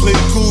 play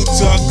cool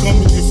till I come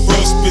in your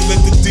frostbite. Let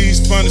the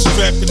D's find a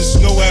strap in the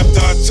snow after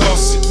I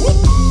toss it.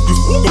 You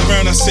fuck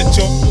around, I set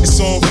your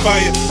it's on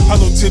fire.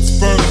 Hollow tips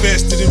burn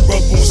faster than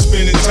rubber on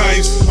spinning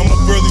tires. I'm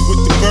up early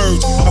with the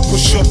birds, I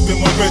push up in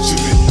my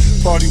regiment.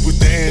 Party with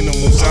the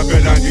animals, I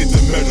bet I get the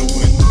medal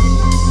win.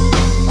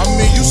 I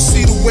mean, you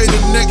see the way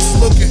the neck's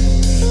looking.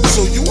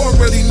 So you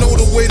already know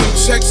the way them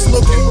checks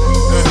looking.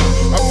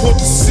 I put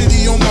the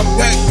city on my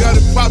back, got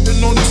it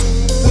popping on this.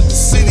 Put the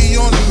city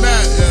on the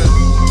map.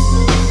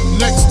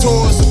 Next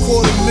tour is a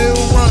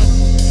 $250,000 run.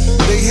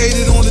 They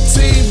hated on the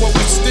team, but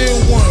we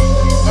still won.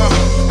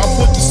 I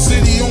put the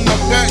city on my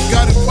back,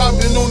 got it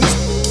popping on this.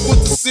 Put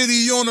the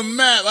city on the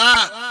map.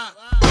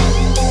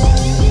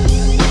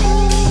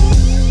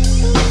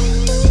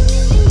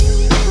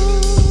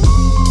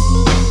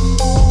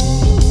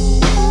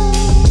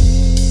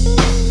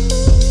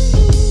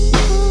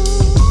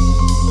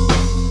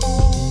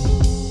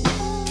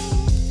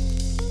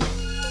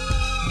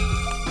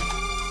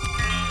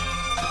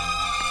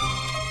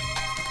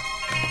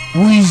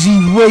 Weezy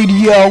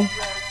Radio.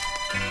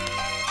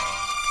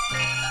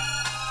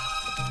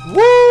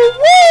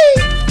 Woo-wee!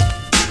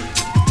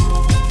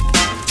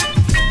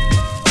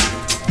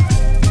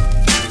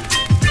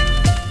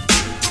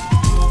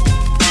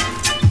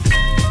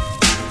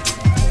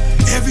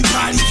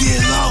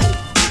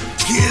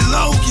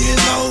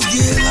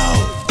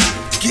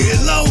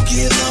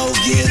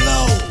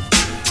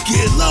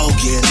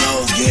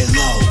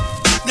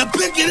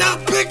 it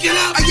up, pick it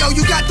up. Ayo,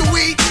 you got the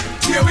weed?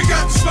 Yeah, we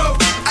got the smoke.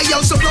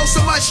 Ayo, so blow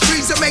so much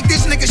trees to make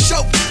this nigga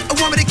choke. A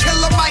woman to kill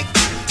a mic.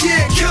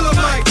 Yeah, kill a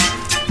mic.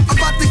 I'm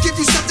about to give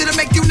you something to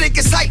make you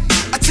niggas hype.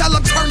 I tell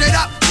them turn it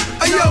up.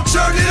 Ayo,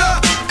 turn it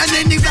up. And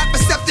then these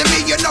rappers step to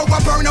me, you know I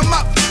burn them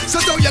up.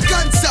 So throw your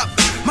guns up.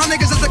 My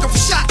niggas are looking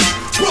for shots.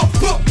 Whoop,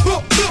 whoop,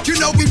 whoop, whoop.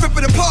 You know we rip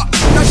it apart.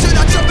 Now should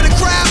I jump in the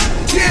crowd?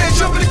 Yeah,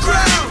 jump in the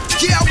crowd.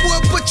 Yeah, I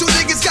would, but you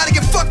niggas gotta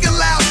get fucking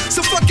loud. So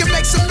fucking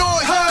make some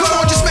noise. Come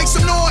on, just make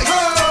some noise.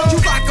 You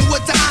rockin'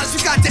 with the eyes, you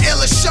got the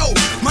illest show.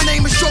 My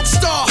name is Joke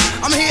Star,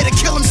 I'm here to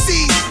kill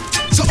MCs.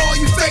 To all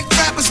you fake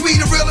rappers, we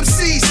the real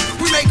MCs.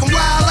 We make them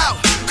wild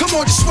out. Come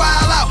on, just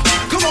wild out.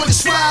 Come on,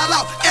 just wild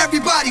out.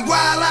 Everybody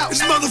wild out.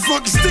 This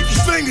motherfucking sticky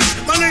fingers.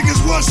 My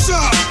niggas, what's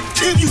up?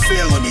 If you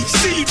feeling me,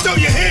 see you throw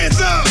your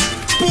hands up.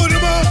 Put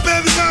them up,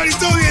 everybody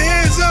throw your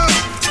hands up.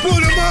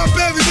 Put them up,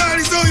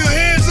 everybody throw your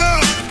hands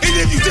up. And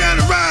if you down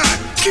to ride,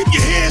 keep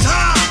your hands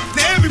high.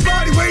 Now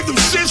everybody wave them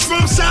shits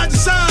from side to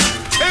side.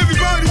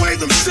 Everybody wave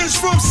them shits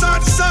from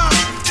side to side.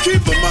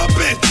 Keep them up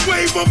and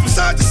wave them from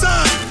side to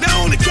side.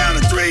 Now on the count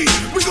of 3,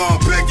 we gon'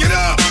 pick it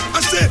up.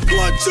 I said 1,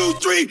 2,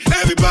 3,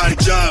 everybody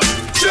jump,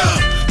 jump,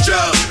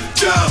 jump,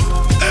 jump.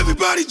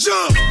 Everybody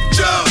jump,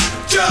 jump,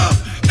 jump.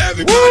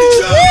 Everybody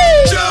jump,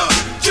 jump,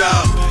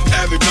 jump.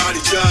 Everybody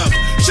jump,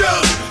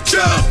 jump,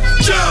 jump,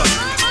 jump.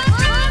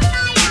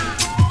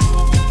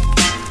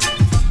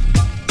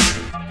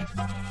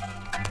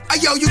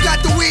 Ayo, you got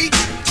the weed?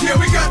 Yeah,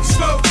 we got the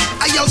smoke.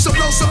 Ayo, so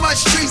blow so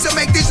much trees to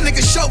make these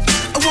niggas choke.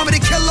 A woman to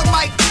kill a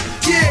mic.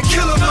 Yeah,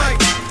 kill a mic.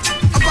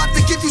 I'm about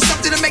to give you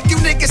something to make you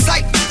niggas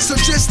hype. So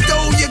just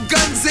throw your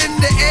guns in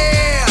the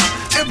air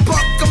and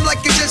buck them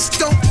like you just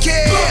don't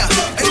care.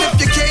 And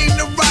if you came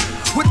to rock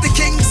with the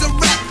kings of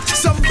rap,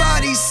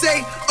 somebody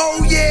say,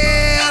 oh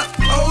yeah,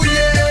 oh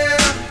yeah,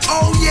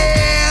 oh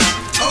yeah,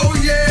 oh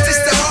yeah.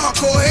 This the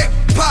hardcore hip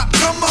hop,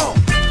 come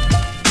on.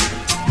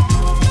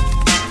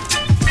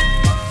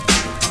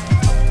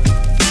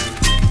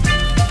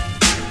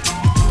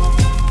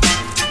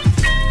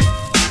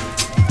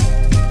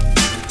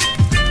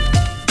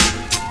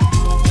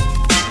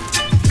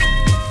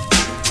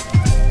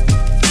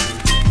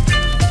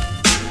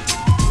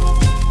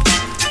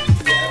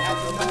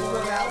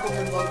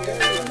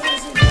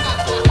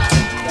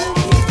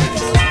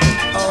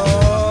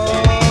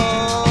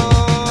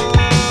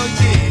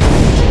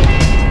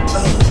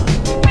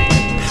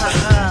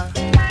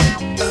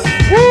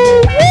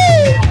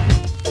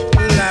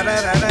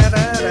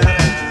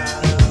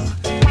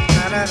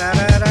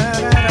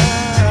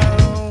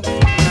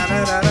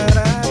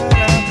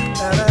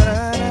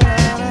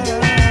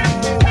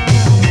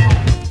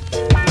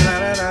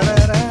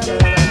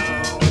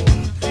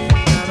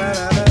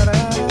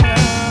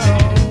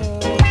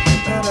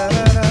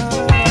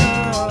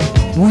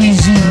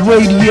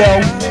 Radio.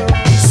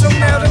 So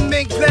now the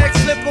mink bag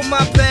slip on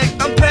my back.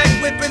 I'm back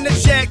whipping the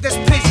jack that's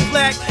pitch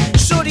black.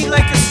 Shorty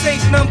like a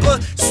safe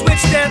number. Switch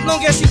that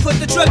long as she put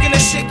the drug in her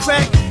shit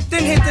crack.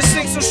 Then hit the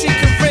sink so she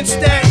can rinse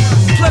that.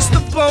 Plus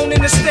the bone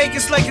in the steak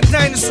is like a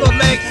dinosaur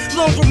leg.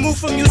 Long removed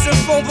from using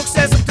phone books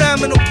as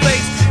abdominal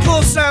plates.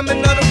 Paul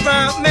Simon of the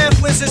rhyme, math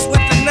wizards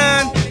with the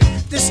 9.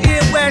 This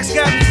earwax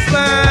got me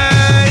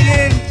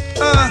flying.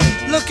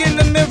 Look in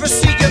the mirror,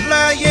 see you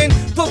lying.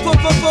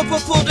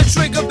 Pull the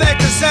trigger back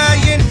to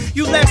Zion.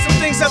 You lack some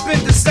things I've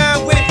been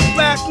designed with.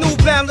 Rock New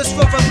Balance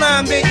for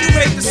alignment. You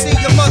hate to see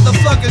your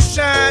motherfucker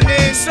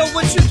shining. So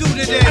what you do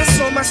today? I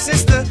saw my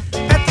sister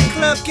at the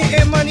club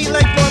getting money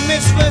like bar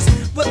mitzvahs.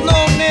 With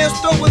long nails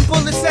throwing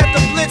bullets at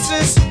the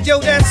blitzers. Yo,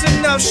 that's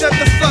enough, shut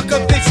the fuck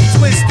up, bitch.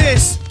 Twist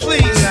this,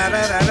 please.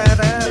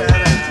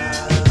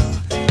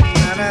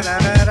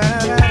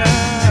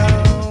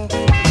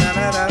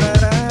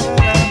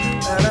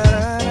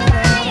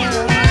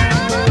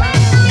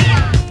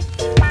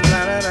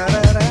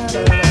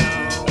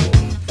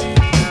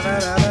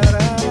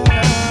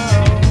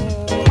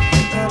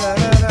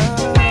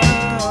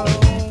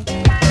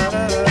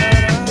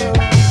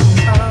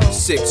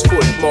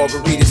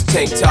 Margaritas,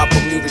 tank top,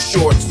 Bermuda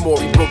shorts,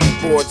 Maury boogie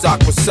boards,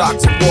 aqua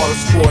socks, and water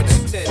sports.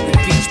 With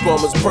beach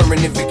bummers,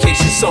 permanent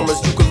vacation summers,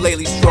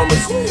 ukulele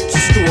strummers.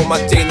 Just doing my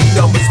daily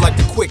numbers like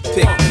the quick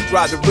pick.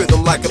 Ride the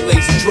rhythm like a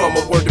lazy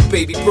drummer. Word to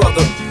baby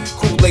brother.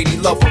 Cool lady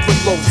lover, put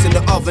loaves in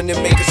the oven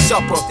and make a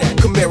supper.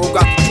 Camaro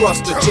got the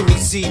thruster, Jimmy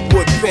Z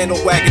wood, panel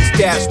wagons,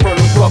 dash,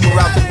 burning rubber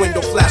out the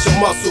window, flash a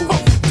muscle.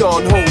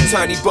 Dawn hole,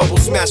 tiny bubble,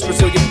 smash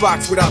Brazilian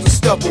box without the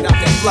stubble. That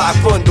fly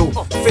bundle,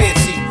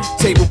 fancy.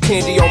 Table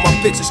candy on my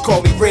bitches,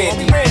 call me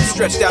Randy.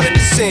 Stretched out in the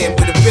sand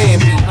with a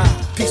Bambi.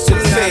 Peace to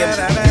the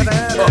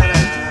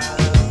family.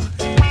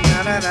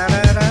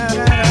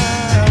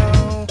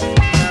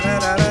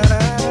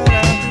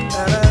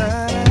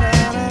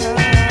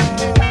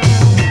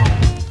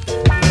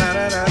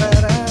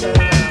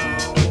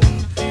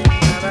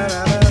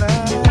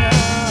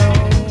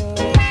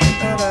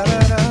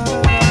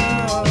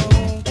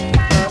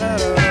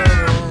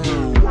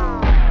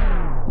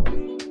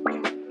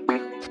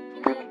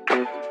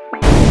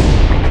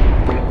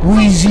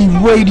 Weezy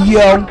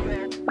Radio.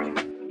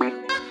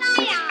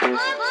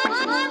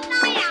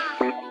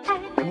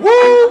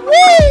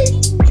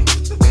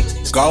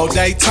 Gold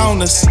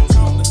Daytonas.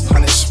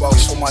 100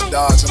 spokes for my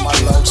dogs and my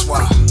lows.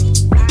 Why?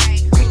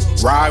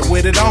 Ride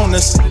with it on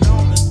us.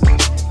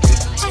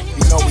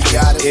 You know we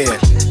got it. Yeah.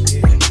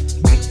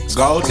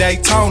 Gold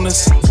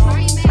Daytonas.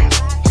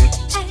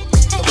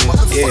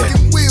 Yeah.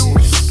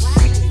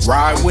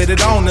 Ride with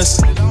it on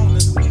us.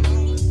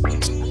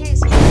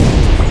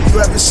 You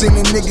ever seen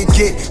a nigga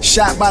get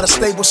shot by the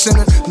Staples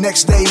Center?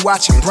 Next day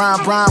watching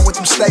Brian with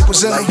them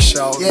staples in him?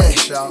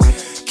 Yeah.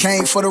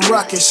 Came for the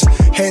ruckus,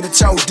 head to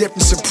toe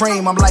dipping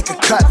supreme, I'm like a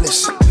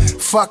cutlass.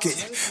 Fuck it,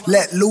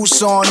 let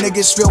loose on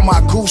niggas, feel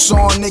my goose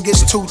on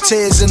niggas, 2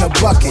 tears in a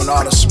bucket.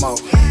 All the smoke,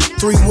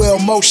 3-wheel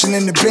motion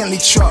in the Bentley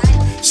truck.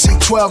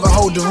 C12 and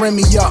hold the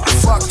Remy up.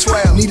 Fuck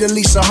 12, need at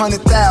least 100,000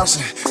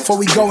 before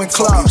we go in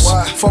clubs,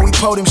 before we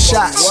pull them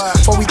shots,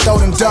 before we throw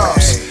them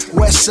dubs.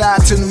 West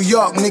side to New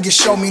York, niggas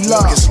show me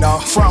love.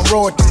 Front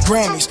row at the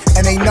Grammys,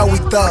 and they know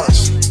we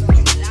thugs.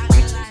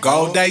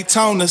 Gold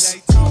Daytonas.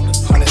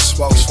 100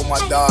 spokes for my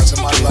dogs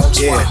and my lows.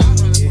 Yeah.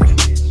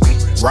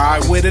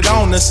 Ride with it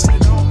on us.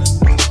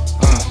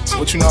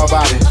 What you know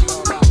about it?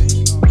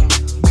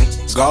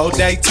 Gold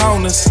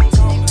Daytonas.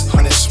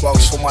 100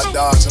 spokes for my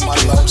dogs and my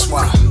lows.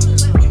 Why?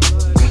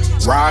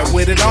 Ride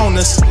with it on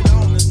us.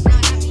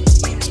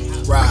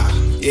 Ride.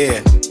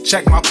 Yeah.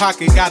 Check my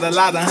pocket, got a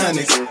lot of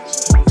honeys.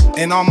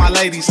 And all my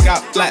ladies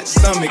got flat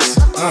stomachs.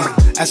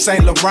 At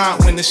St.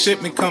 Laurent when the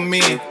shipment come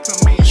in.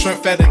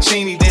 Shrimp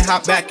fettuccine, then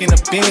hop back in the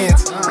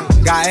Benz.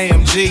 Got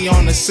AMG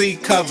on the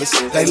seat covers,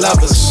 they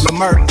love us.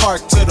 Lamert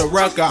Park to the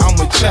Rucker, I'm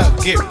with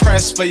Chuck. Get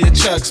pressed for your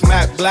chucks,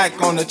 Matt Black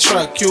on the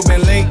truck.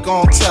 Cuban link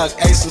on tuck,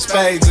 Ace of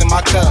Spades in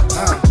my cup.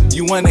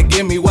 You wanna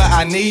give me what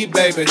I need,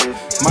 baby?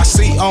 My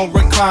seat on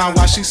recline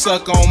while she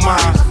suck on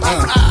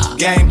mine.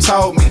 Game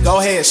told me, go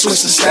ahead,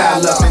 switch the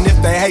style up. And if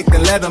they hate,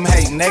 then let them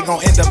hate, and they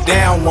gon' end up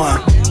down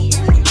one.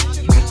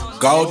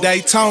 Gold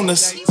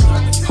Daytonas.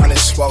 100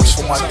 spokes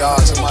for my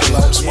dogs and my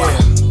lows. Yeah.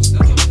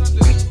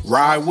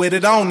 Ride with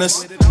it on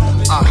us.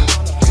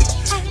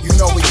 You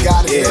know we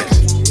got it.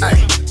 Yeah.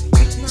 Hey.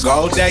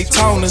 Gold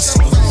Daytonas.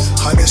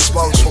 100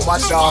 spokes for my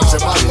dogs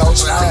and my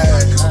lows.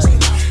 Hey.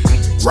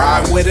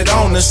 Ride with it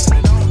on us.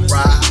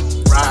 Ride.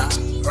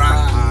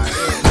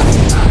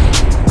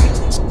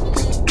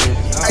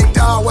 Hey,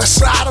 dog, what's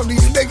side on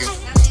these niggas?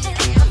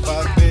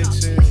 Fuck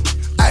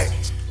bitches. Hey.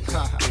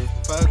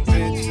 Fuck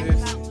bitches.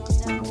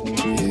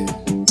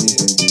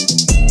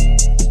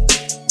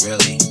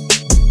 Really?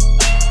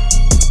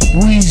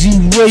 Weezy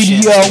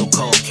Radio.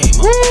 I'm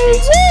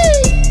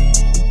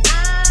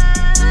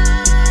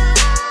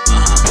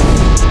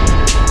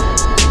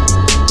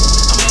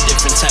a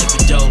different type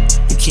of dope.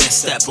 You can't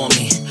step on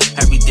me.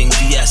 Everything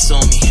VS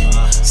on me.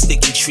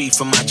 Sticky tree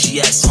from my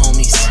GS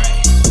homies.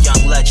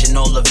 Young legend,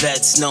 all the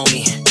vets know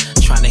me.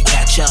 Trying to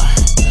catch up.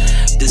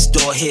 This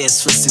door here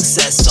is for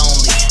success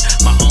only.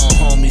 My own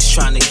homies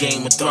trying to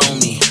Game of Throw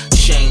me.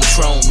 Shame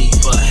throw me,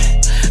 but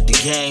the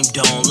game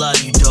don't love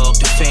you, dog.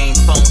 The fame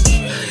phony.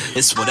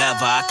 It's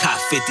whatever, I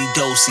caught 50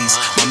 doses.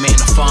 My man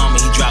a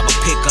farmer, he drive a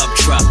pickup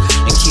truck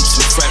and keep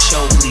some fresh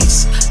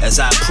oldies.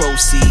 As I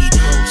proceed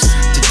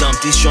to dump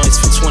these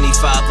joints for 25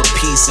 a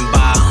piece and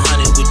buy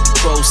 100 with the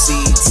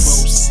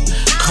proceeds.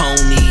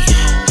 Coney,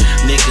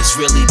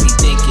 niggas really be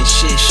thinking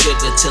shit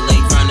sugar till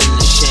they run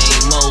into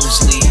Shane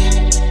Mosley.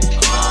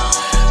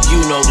 You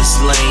know this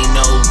lane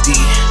OD.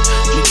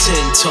 We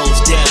 10 toes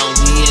down,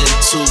 we in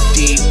too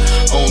deep.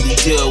 Only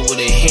deal with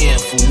a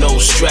handful, no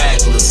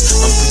stragglers.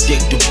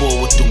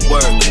 Unpredictable with the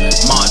work,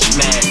 March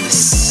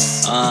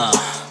Madness.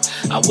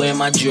 I wear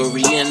my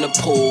jewelry in the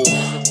pool.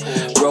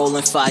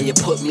 Rolling fire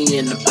put me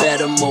in a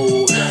better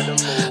mood.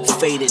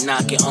 Faded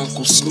knocking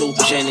Uncle Snoop,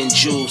 gin and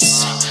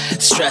juice.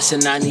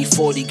 Stressing I need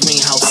 40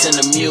 greenhouse and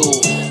a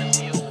mule.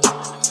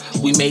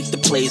 We make the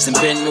plays and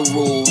bend the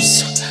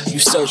rules. You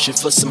searching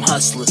for some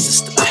hustlers,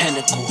 it's the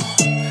pinnacle.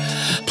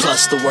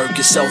 Plus the work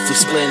is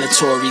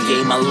self-explanatory.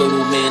 Gave my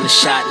little man a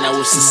shot, now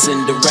it's a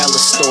Cinderella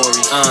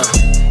story.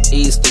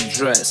 Easter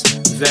dress,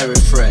 very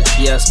fresh.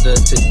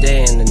 Yesterday,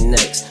 today, and the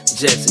next.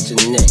 Jets at your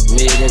neck,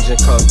 mid-engine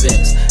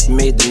Corvettes.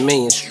 Made the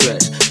million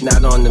stretch.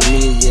 Not on the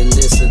media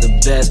list of the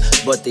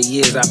best, but the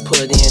years I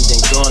put in,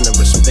 then gonna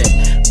respect.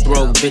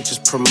 Broke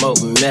bitches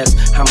promoting mess.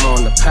 I'm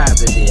on the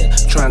positive,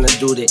 trying to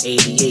do the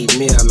 88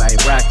 mil like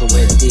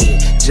Rockaway did.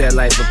 Jet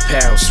Life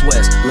apparel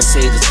sweats,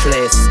 Mercedes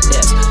class is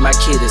S. My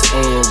kid is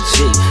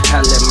AMG,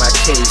 I let my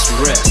case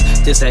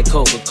rest. This that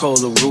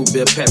Coca-Cola, root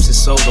beer, Pepsi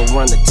soda,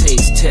 run the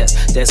taste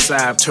test. That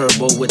Saab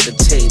turbo with the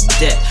tape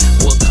deck.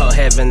 What call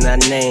heaven I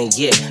name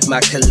yet?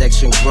 My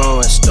collection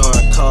growing,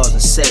 storing cars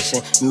and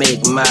section, make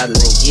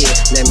modeling, yeah.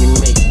 Let me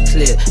make it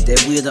clear that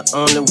we're the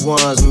only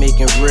ones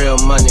making real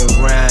money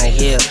around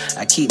here.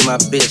 I keep my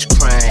bitch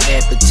crying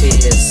happy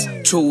tears.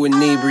 Too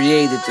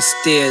inebriated to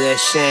steer that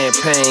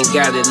champagne.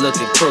 Got it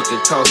looking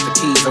crooked, tossed the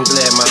keys, I'm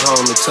glad my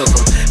homie took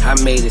them. I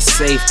made it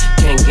safe,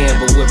 can't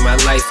gamble with my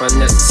life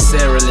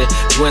unnecessarily.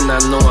 When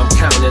I know I'm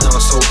counted on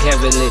so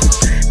heavily,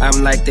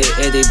 I'm like the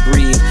Eddie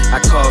Breed,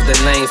 I carved the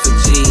lane for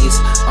G's.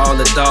 All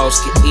the dogs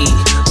can eat,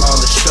 all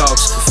the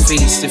sharks can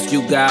feast. If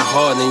you got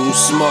heart and you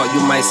smart,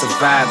 you might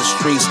survive the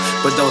streets.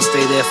 But don't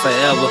stay there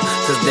forever,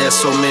 cause there's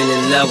so many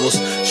levels.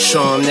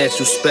 Show them that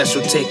you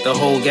special, take the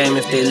whole game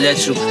if they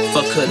let you.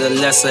 Fuck could a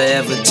lesser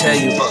ever tell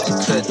you?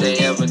 Fuck could they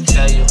ever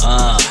tell you?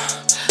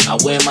 I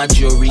wear my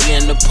jewelry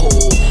in the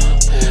pool.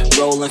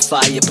 Rolling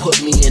fire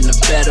put me in a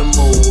better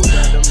mood.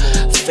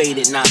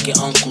 Faded knocking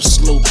Uncle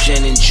Snoop,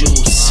 gin and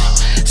juice.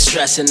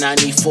 Stressing I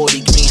need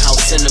 40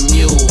 greenhouse and a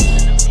mule.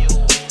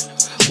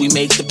 We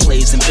make the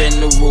plays and bend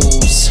the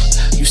rules.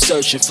 You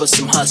searching for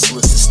some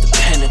hustlers, it's the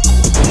pinnacle.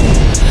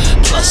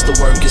 Plus the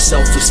work is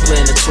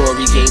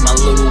self-explanatory. Gave my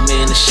little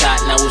man a shot,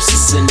 now it's a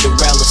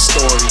Cinderella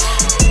story.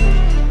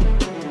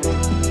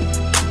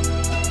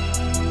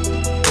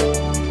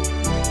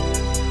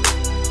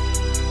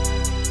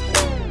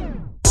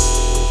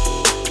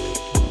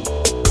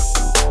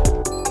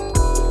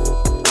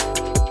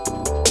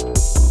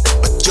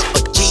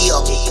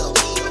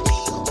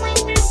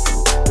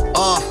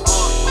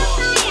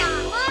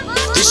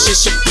 This shit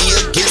should be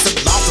against the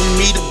law for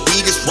me to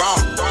be this raw.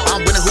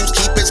 I'm winning who's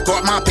keeping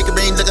score. My pick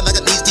ring looking like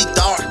a easy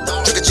dart.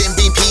 Took a Jim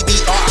Beam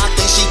PBR, I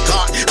think she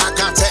caught. Eye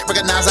contact,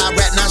 recognize I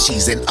rap, now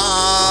she's in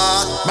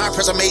awe. My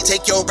presser may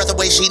take your breath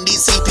away, she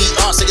needs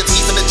CPR. Sick of T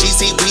from the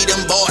GC, we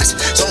them boys.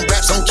 Some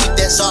raps don't keep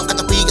that soft, got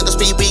the peak and the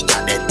speed, we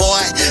got that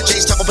boy.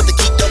 Jay's talking with the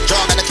geeked up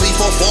jaw, got a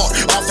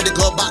 344. Off of the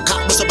glove box,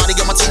 cop with somebody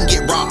on my team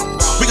get robbed.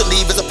 We can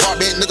leave his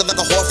apartment, looking like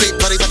a Horfit,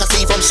 bloody like I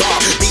seen from Saw.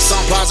 Beats on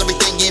bars,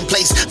 everything in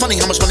place.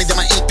 Funny how much money that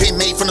my ink pen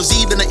made. From the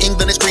Z to the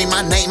England and scream my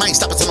name. I ain't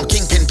stopping till I'm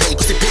kingpin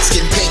paid. Pussy pig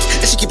skin pink,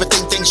 and she keep a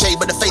thing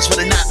shade, but the face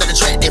really not that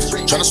attractive.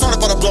 Tryna start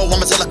up on a blow,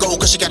 I'ma tell her go,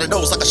 cause she got a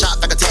nose like a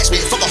shot, like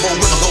attachment. Fuck a hole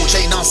with a gold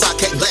chain on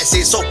socket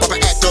glasses. Soap opera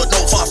actor,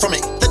 no far from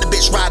it. Let the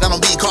bitch ride, I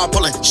don't be car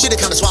pulling. Shit,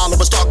 it kinda swallow,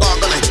 but start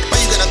gargling.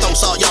 Why you gotta throw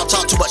salt? Y'all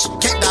talk too much.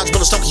 Can't dodge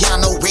bullets, don't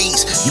y'all no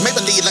reads. You make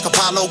believe like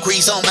Apollo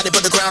Creed, somebody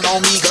put the ground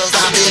on me, cause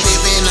I've been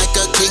living like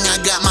a king, I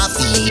got my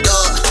feet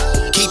up.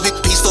 Keep it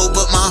peaceful,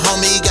 but my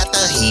homie got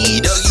the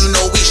heat up. You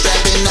know we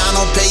strapping, I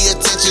don't pay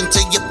attention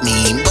to your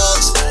mean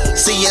bucks.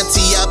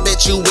 CNT, I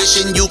bet you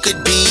wishing you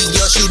could be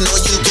us. You know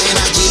you can,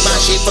 I keep my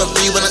shit for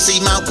free when I see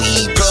my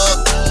weed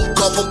plug.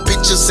 Couple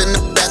pictures in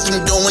the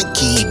bathroom doing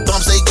key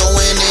bumps. They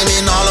going in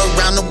and all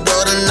around the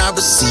world and I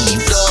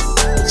received up.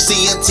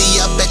 CNT,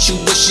 I bet you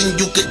wishing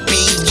you could be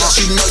us.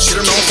 You know you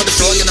don't know for the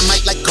story in the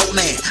mic like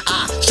Conan.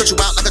 I stretch you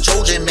out like a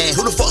Trojan man.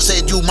 Who the fuck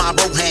said you my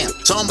Roham?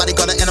 Somebody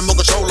got an animal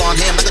control on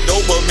him like a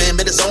Doberman,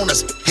 made his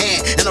owner's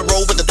hand. And I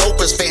roll with the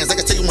dopest fans. I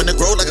can tell you when to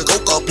grow like a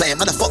cocoa plant.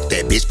 Man, fuck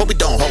that bitch, but we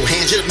don't hold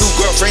hands. Your new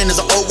girlfriend is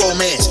an old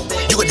romance.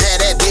 You can have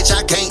that bitch,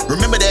 I can't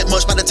remember that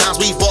much by the times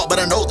we fought, but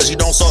I know that you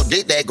don't suck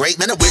dick that great.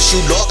 Man, I wish you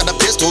luck. Got a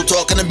pistol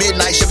talking to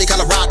midnight Chevy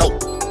Colorado.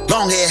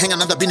 Long hair hanging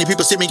on the beanie,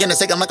 people see me in the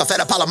second like a fat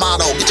Apollo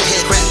model. Get your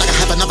head cracked like I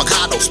have an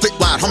avocado. Split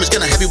wide, homies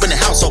gonna have you in the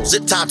household.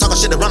 Zip tie, talking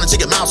shit and running to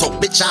your mouth. So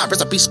bitch, I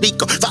recipe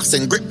speaker, Fox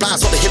and grip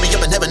flies. So they hit me up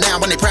and never now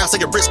when they proud,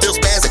 say your wrist still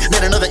spazzing.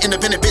 Met another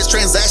independent bitch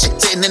transaction.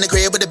 Sitting in the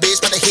crib with a bitch,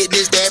 but they hit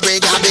this dad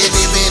rig. I've been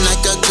living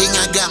like a king,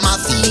 I got my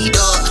feet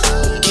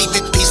up. Keep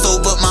it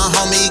peaceful, but my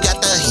homie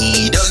got the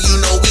heat up.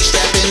 You know we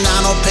strapping, I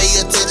don't pay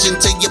attention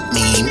to your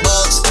mean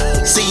bucks.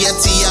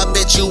 CNT, I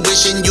bet you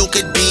wishing you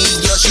could be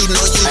us. You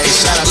know you can.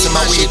 Shout out to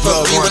my weed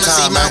plug one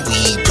time, man.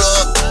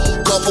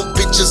 Couple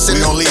pictures in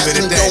the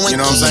bathroom going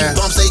key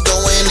bumps. They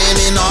going in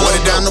and all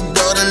around the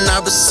world and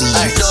I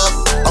received up.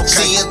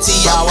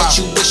 CNT, I bet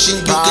you wishing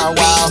you could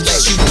be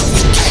us. You know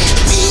you can't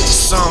be.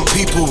 Some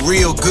people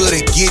real good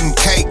at getting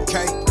cake.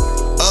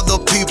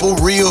 Other people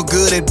real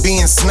good at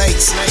being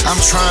snakes.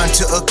 I'm trying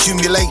to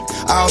accumulate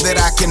all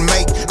that I can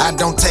make. I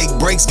don't take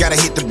breaks, gotta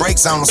hit the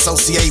brakes. I don't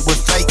associate with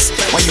fakes.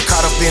 When you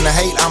caught up in the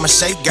hate, I'm a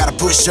shape. Gotta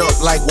push up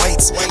like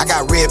weights. I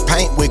got red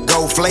paint with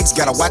gold flakes.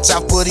 Gotta watch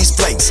out for these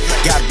flakes.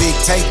 Got big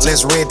tape,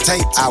 less red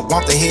tape. I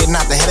want the head,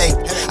 not the headache.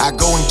 I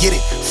go and get it,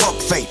 fuck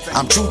fate.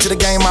 I'm true to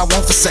the game, I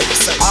won't forsake.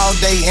 All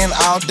day and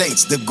all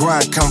dates, the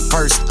grind come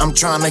first. I'm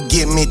trying to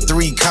get me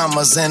 3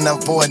 commas and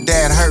avoid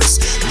that hearse.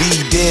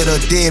 Be dead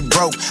or dead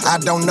broke, I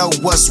don't know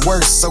what's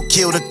worse, so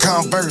kill the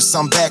converse.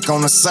 I'm back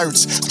on the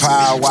search.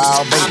 Power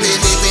wow, baby. I've been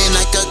living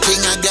like a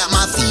king, I got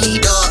my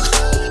feet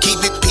up.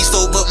 Keep it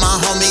peaceful, but my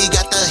homie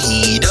got the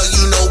heat up.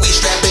 You know we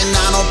strapping,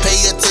 I don't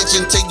pay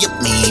attention to your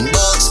mean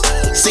bucks.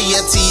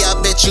 CNT, I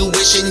bet you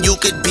wishing you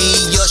could be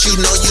us. You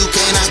know you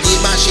can, I get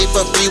my shit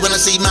for free when I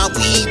see my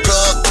weed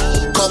plug.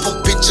 Couple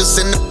pictures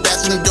in the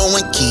bathroom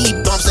doing key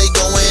bumps. They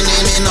going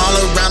in and all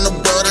around the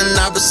world and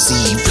I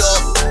received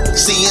up.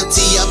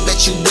 CNT, I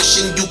bet you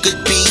wishing you could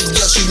be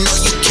us. You know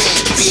you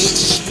can't,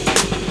 bitch.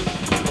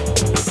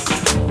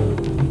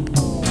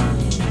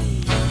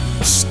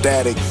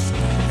 Static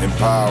and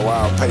Power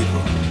Wild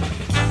Paper.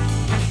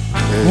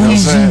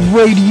 Weezy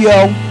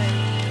Radio.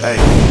 Hey,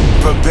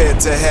 prepare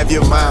to have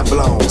your mind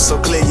blown. So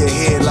clear your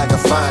head like a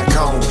fine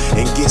cone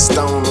and get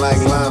stoned like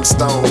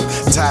limestone.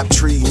 Top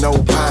tree, no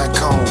pine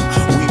cone.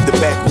 Weave the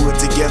backwood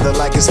together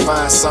like it's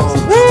fine sewn.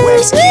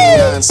 Wax key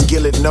iron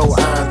skillet, no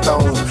iron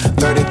thong.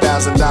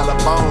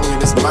 $30,000 bone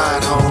and it's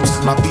mine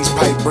homes. My peace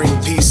pipe bring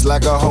peace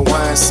like a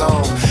Hawaiian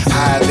song.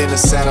 Higher than a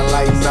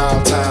satellite in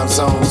all time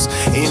zones.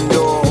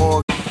 Indoor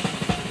or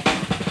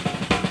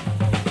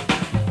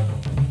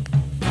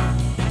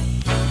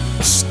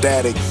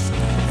Static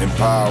and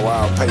Power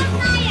Wild Paper.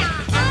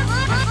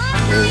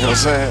 You know what I'm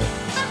saying?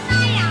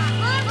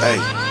 Hey.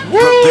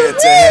 Prepare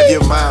to have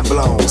your mind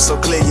blown, so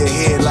clear your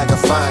head like a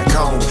fine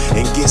cone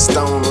and get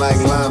stoned like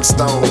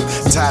limestone.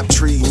 Top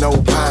tree, no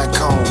pine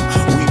cone.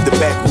 Weave the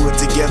backwood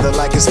together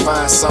like it's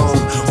fine sewn.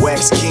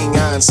 Wax king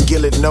iron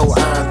skillet, no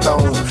iron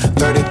thong.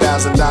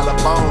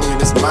 $30,000 bone in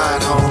his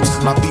mind homes.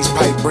 My peace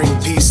pipe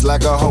bring peace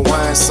like a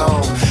Hawaiian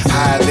song.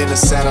 Higher than a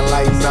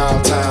satellite in all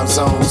time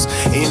zones.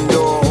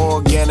 Indoor,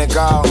 organic,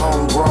 all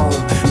homegrown.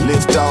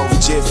 Lift off,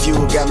 jet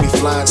fuel got me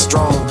flying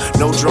strong.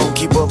 No drone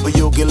keep up, but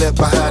you'll get left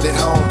behind at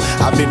home.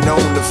 I've been known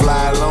to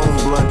fly alone,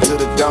 blunt to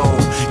the dome.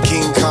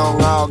 King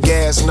Kong, all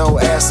gas, no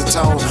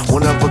acetone.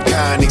 One of a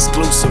kind,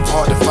 exclusive,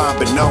 hard to find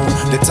but known.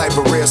 The type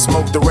of rare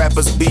smoke the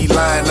rappers be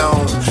lying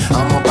on.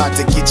 I'm about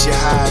to get you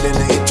higher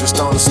than the interest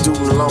on a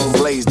student loan.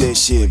 Blaze that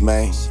shit,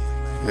 man.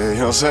 Yeah, you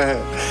know what I'm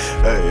saying?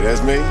 Hey,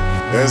 that's me.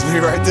 That's me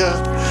right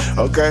there.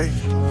 Okay.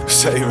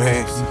 Say,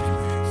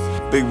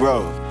 man. Big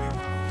bro.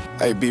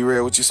 Hey, be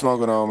real, what you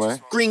smoking on,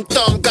 man? Green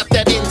Thumb got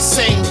that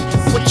insane.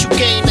 What you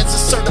gain as a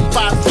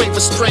certified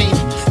flavor strain.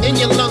 In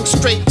your lungs,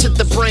 straight to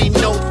the brain,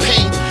 no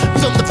pain.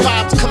 Feel the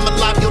vibes come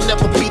alive, you'll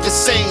never be the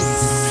same.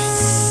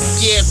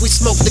 Yeah, we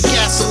smoke the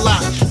gas a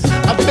lot.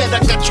 I bet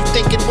I got you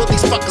thinking, will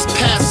these fuckers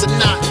pass or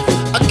not?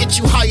 I'll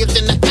get you higher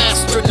than an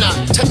astronaut,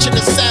 touching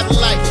a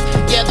satellite.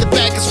 Yeah, the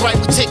bag is right,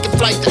 we taking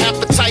flight. The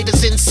appetite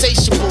is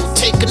insatiable.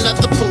 Take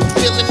another pull,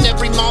 feeling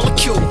every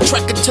molecule.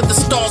 Trekking to the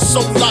stars,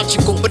 so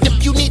logical. But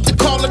if you need to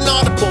call an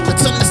audible,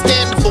 it's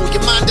understandable.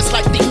 Your mind is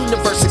like the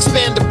universe,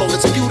 expandable.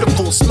 It's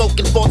beautiful,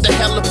 smoking for the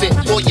hell of it,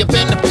 for your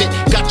benefit.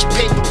 Got your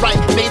paper right,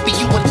 maybe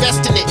you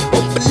invest in it.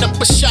 Open up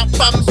a shop,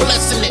 I'm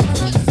blessing it.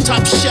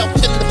 Top shelf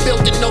in the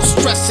building, no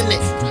stressing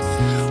it.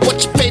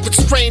 What's your favorite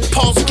strain?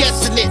 Paul's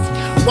guessing it.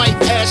 White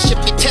ash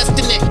if you're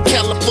testing it.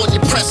 California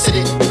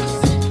precedent.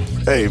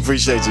 Hey,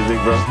 appreciate you,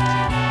 big bro.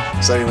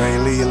 Say,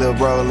 man, leave your little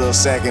bro a little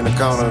sack in the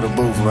corner of the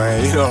booth,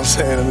 man. You know what I'm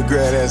saying? Let me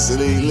grab that so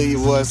leave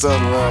your boy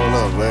something roll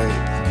up, man.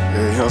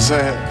 Yeah, you know what I'm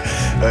saying?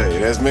 Hey,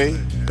 that's me.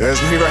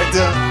 That's me right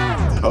there.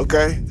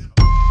 Okay.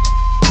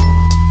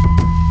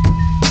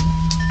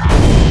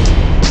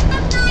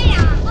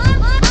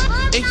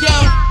 Hey, yo.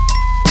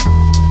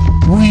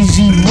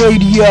 Weezy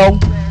Radio.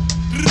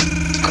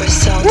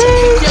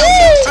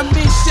 I'm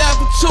in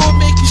Salvatore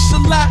making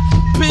Salat.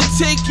 Been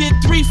taking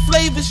 3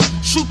 flavors.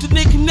 Shoot the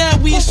nigga now,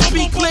 we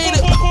speak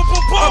later.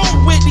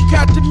 Uncle Whitney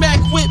got the Mac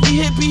with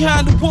me, hid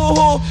behind the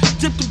Warhol.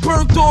 Dip the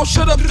bird door,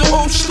 shut up the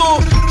whole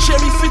store.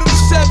 Cherry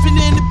 57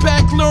 in the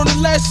back,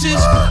 learning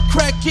lessons.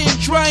 Cracking,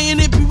 drying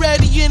it, be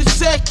ready in a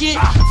second.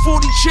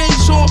 40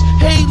 chains on,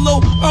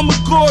 halo. I'm a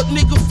god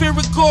nigga, fear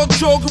a god,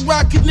 jog a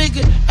rocket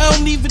nigga. I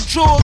don't even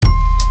jog.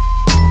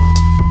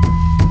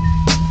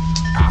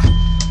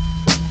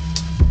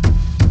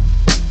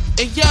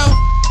 Hey yo.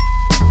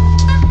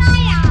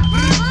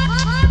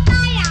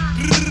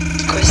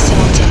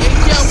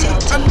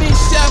 I'm in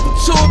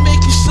Salvatore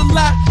making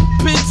Salat.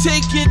 Been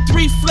taking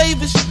 3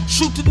 flavors.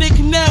 Shoot the nigga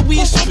now, we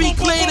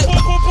speak later.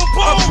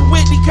 Uncle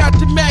Whitney got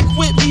the Mac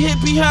with me, hid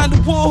behind the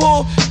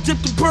Warhol.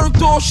 Dip the bird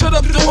door, shut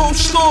up the whole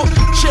store.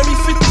 Cherry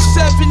 57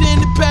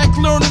 in the back,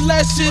 learning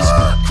lessons.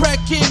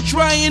 Cracking,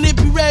 drying it,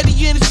 be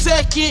ready in a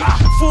second.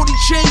 40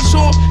 chains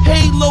on,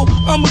 halo.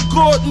 I'm a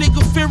god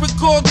nigga, fear a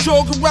god,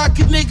 jog a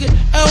rocket nigga.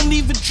 I don't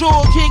even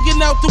jog, hanging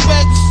out the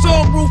wagon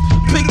sunroof.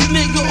 Pick a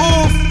nigga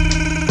off.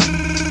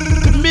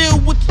 The meal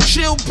with the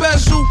chill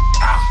bezel.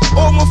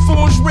 All my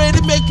phones red,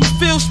 it make me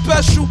feel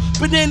special.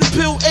 Banana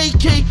pill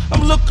AK,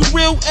 I'm looking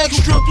real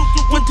extra.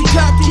 With the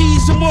cop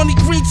keys, I'm on the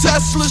green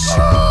Teslas.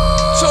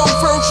 Told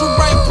Virgil,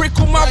 right brick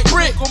on my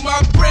brick.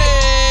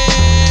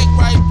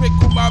 Right brick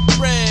on my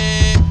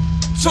brick.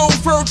 Told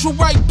Virgil,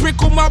 right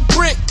brick on my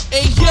brick.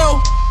 Hey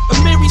yo,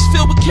 Amiri's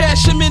filled with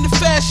cash, I'm in the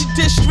fashion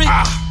district.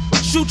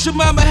 Shoot your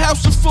mama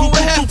house and full of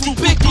half a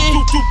picking.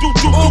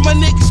 All my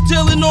niggas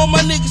dealing, all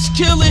my niggas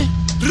killing.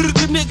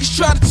 The niggas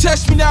try to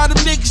test me, now them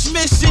niggas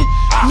missing.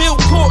 Milk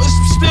quarters,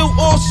 I'm still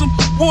awesome.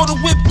 Water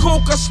whip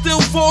coke, I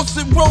still force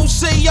it.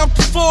 Rose, I'm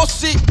the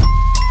faucet.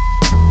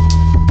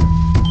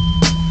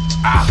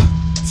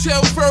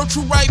 Tell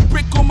Virgil, right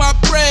brick on my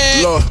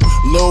bread. Look,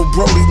 Lil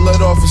Brody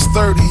let off his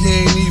 30,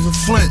 he ain't even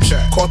flinch.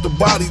 Caught the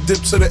body,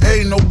 dip to the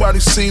A, nobody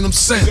seen him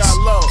since.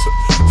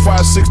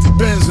 560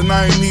 Benz and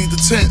I ain't need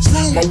the tents.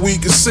 My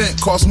weed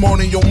consent cost more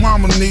than your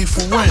mama need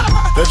for rent.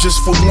 That's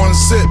just for one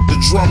sip, the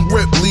drum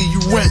rip, leave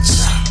you rinse.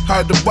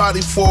 Hide the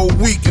body for a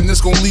week and it's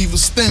gon' leave a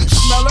stench.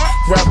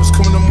 Rappers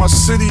coming to my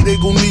city, they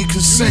gon' need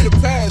consent.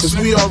 Cause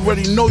we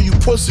already know you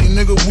pussy,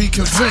 nigga, we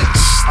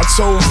convinced. I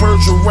told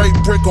Virgil, right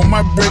brick on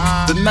my brick.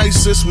 The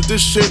nicest with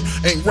this shit,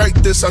 ain't right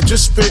this, I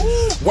just spit.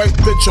 White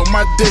bitch on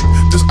my dick,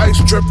 this ice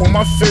drip on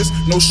my fist.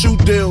 No shoe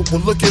deal,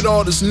 but look at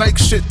all this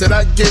Nike shit that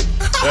I get.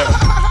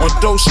 On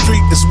Doe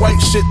Street, this white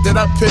shit that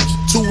I pitch.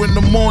 2 in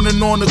the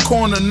morning on the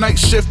corner, night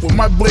shift with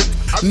my blick.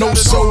 No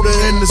soda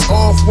in this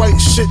off-white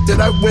shit that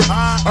I whip.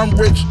 I'm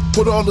rich,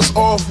 put all this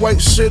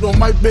off-white shit on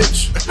my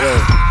bitch.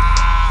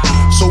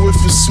 So if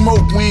it's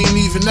smoke, we ain't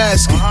even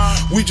asking.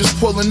 We just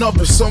pulling up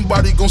and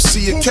somebody gon'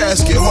 see a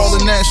casket.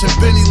 Hauling Nash and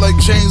Benny like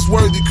James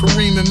Worthy,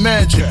 Kareem and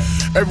Magic.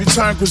 Every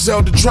time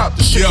Griselda drop,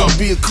 the shit gon'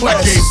 be a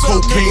classic. I gave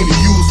cocaine to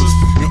users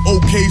and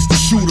OKs to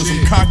shooters.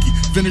 I'm cocky,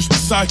 vintage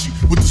Versace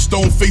with the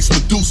stone face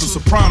Medusa.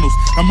 Sopranos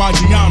and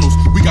Maggianos.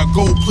 We got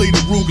gold plated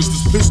Rugers.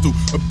 This pistol,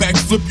 a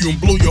backflip you and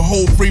blow your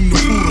whole frame to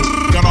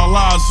poodle. Got our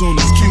lives on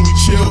us, can we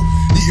chill?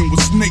 Eating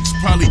with snakes,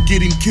 probably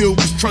getting killed.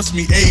 Cause trust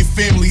me, a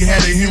family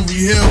had a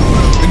Henry Hill.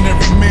 And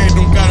every man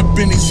don't got a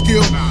Benny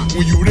skill.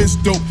 When you this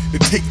dope,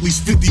 it take at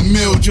least 50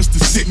 mil just to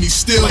sit me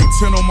still. Like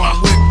 10 on my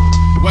whip,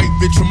 white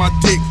bitch on my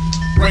dick,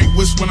 right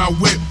wrist when I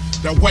whip.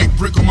 That white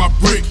brick on my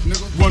brick,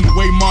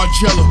 runway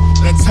Margiela,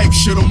 that type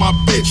shit on my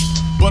bitch.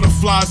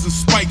 Butterflies and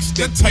spikes,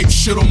 that type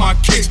shit on my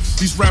kicks.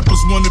 These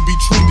rappers wanna be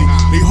trendy,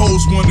 they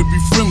hoes wanna be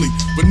friendly,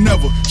 but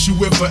never. She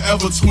wear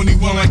forever 21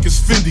 like it's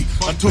Fendi.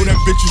 I told that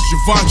bitch it's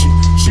Givenchy,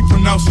 she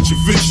pronounced it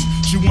Givenchy.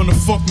 She wanna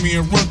fuck me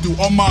and run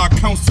through all my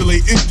accounts till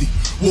they empty.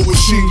 What was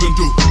she gonna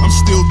do? I'm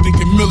still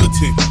thinking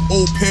militant.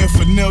 Old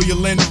paraphernalia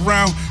laying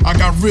around, I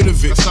got rid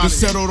of it. That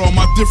settled all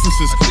my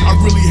differences. I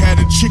really had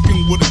a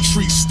chicken with a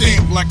tree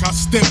stamp like I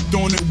stepped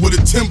on it with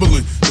a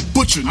Timberland. The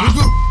butcher,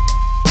 nigga.